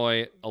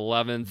 Illinois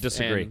 11th.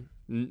 Disagree.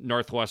 And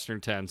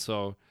Northwestern 10.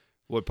 So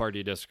what part do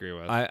you disagree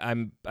with?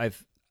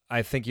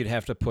 I think you'd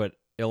have to put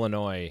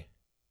Illinois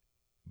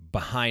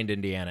behind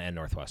Indiana and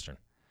Northwestern.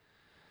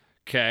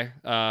 Okay.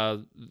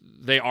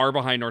 They are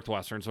behind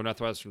Northwestern, so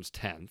Northwestern's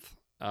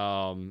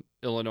 10th.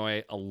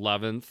 Illinois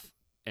 11th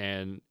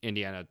and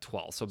Indiana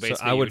 12th. So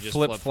basically, I would just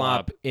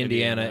flip-flop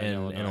Indiana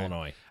and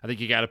Illinois. I think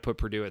you got to put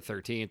Purdue at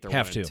 13th. They're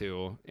have 1 to. and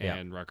 2,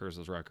 and Rutgers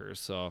is Rutgers.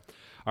 So,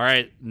 all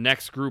right,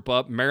 next group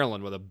up,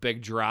 Maryland with a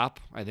big drop.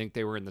 I think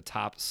they were in the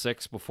top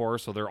 6 before,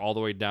 so they're all the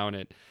way down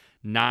at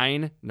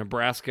 9.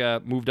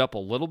 Nebraska moved up a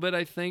little bit,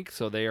 I think,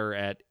 so they are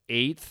at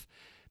 8th.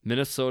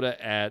 Minnesota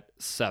at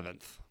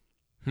 7th.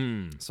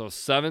 So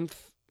 7th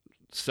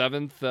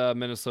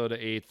Minnesota,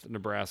 8th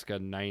Nebraska,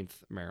 9th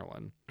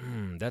Maryland.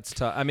 That's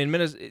tough. I mean,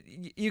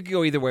 you could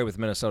go either way with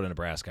Minnesota,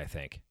 Nebraska, I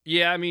think.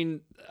 Yeah, I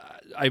mean,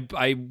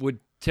 I would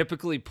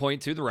typically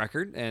point to the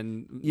record,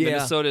 and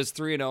Minnesota is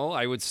 3-0.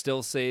 I would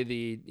still say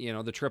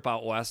the trip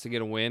out west to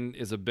get a win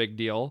is a big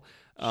deal.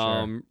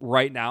 Sure.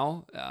 Right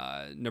now,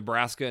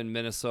 Nebraska and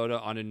Minnesota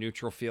on a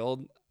neutral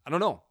field, I don't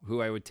know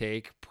who I would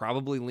take.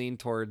 Probably lean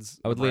towards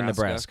I would lean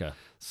Nebraska.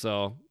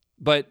 So,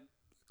 but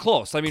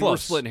close. I mean, we're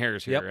splitting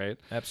hairs here, right?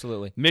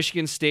 Absolutely.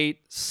 Michigan State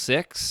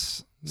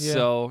 6. Yeah.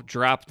 So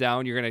drop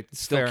down. You're going to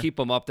still Fair. keep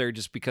them up there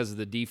just because of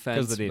the defense.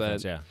 Because of the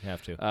defense, yeah, you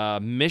have to.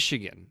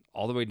 Michigan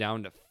all the way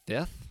down to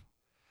 5th.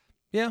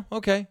 Yeah,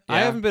 okay. Yeah. I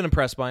haven't been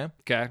impressed by him.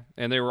 Okay,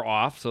 and they were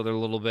off, so they're a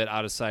little bit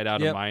out of sight,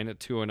 out of mind at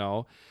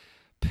 2-0.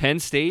 Penn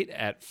State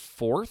at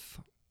 4th,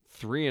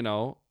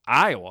 3-0.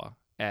 Iowa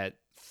at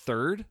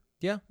 3rd.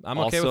 Yeah, I'm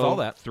okay with all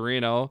that.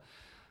 3-0.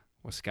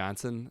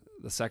 Wisconsin,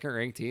 the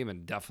second-ranked team,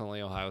 and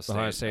definitely Ohio State.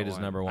 Ohio State is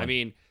number 1. I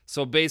mean,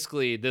 so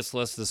basically, this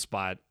list is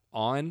spot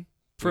on.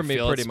 For me,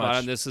 pretty much.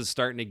 On. This is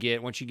starting to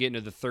get, once you get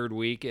into the third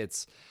week,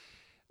 it's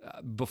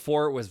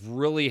before it was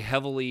really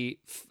heavily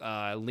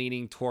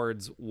leaning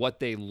towards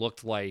what they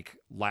looked like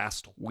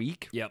last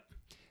week. Yep.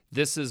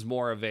 This is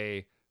more of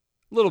a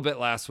little bit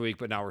last week,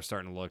 but now we're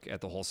starting to look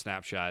at the whole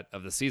snapshot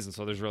of the season.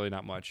 So there's really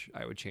not much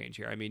I would change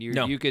here. I mean,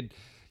 you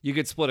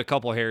could split a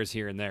couple hairs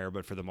here and there,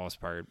 but for the most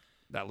part,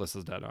 that list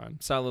is dead on.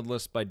 Solid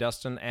list by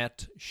Dustin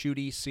at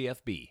Shooty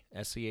CFB.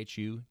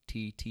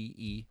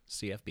 SCHUTTE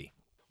CFB.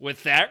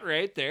 With that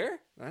right there,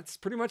 that's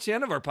pretty much the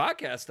end of our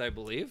podcast, I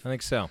believe. I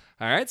think so.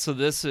 All right, so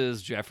this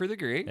is Jeffrey the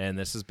Great, and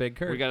this is Big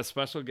Kurt. We got a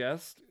special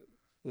guest.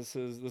 This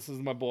is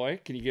my boy.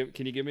 Can you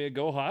give me a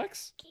go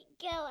Hawks?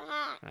 Go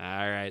Hawks. All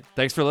right.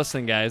 Thanks for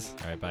listening, guys.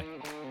 All right, bye.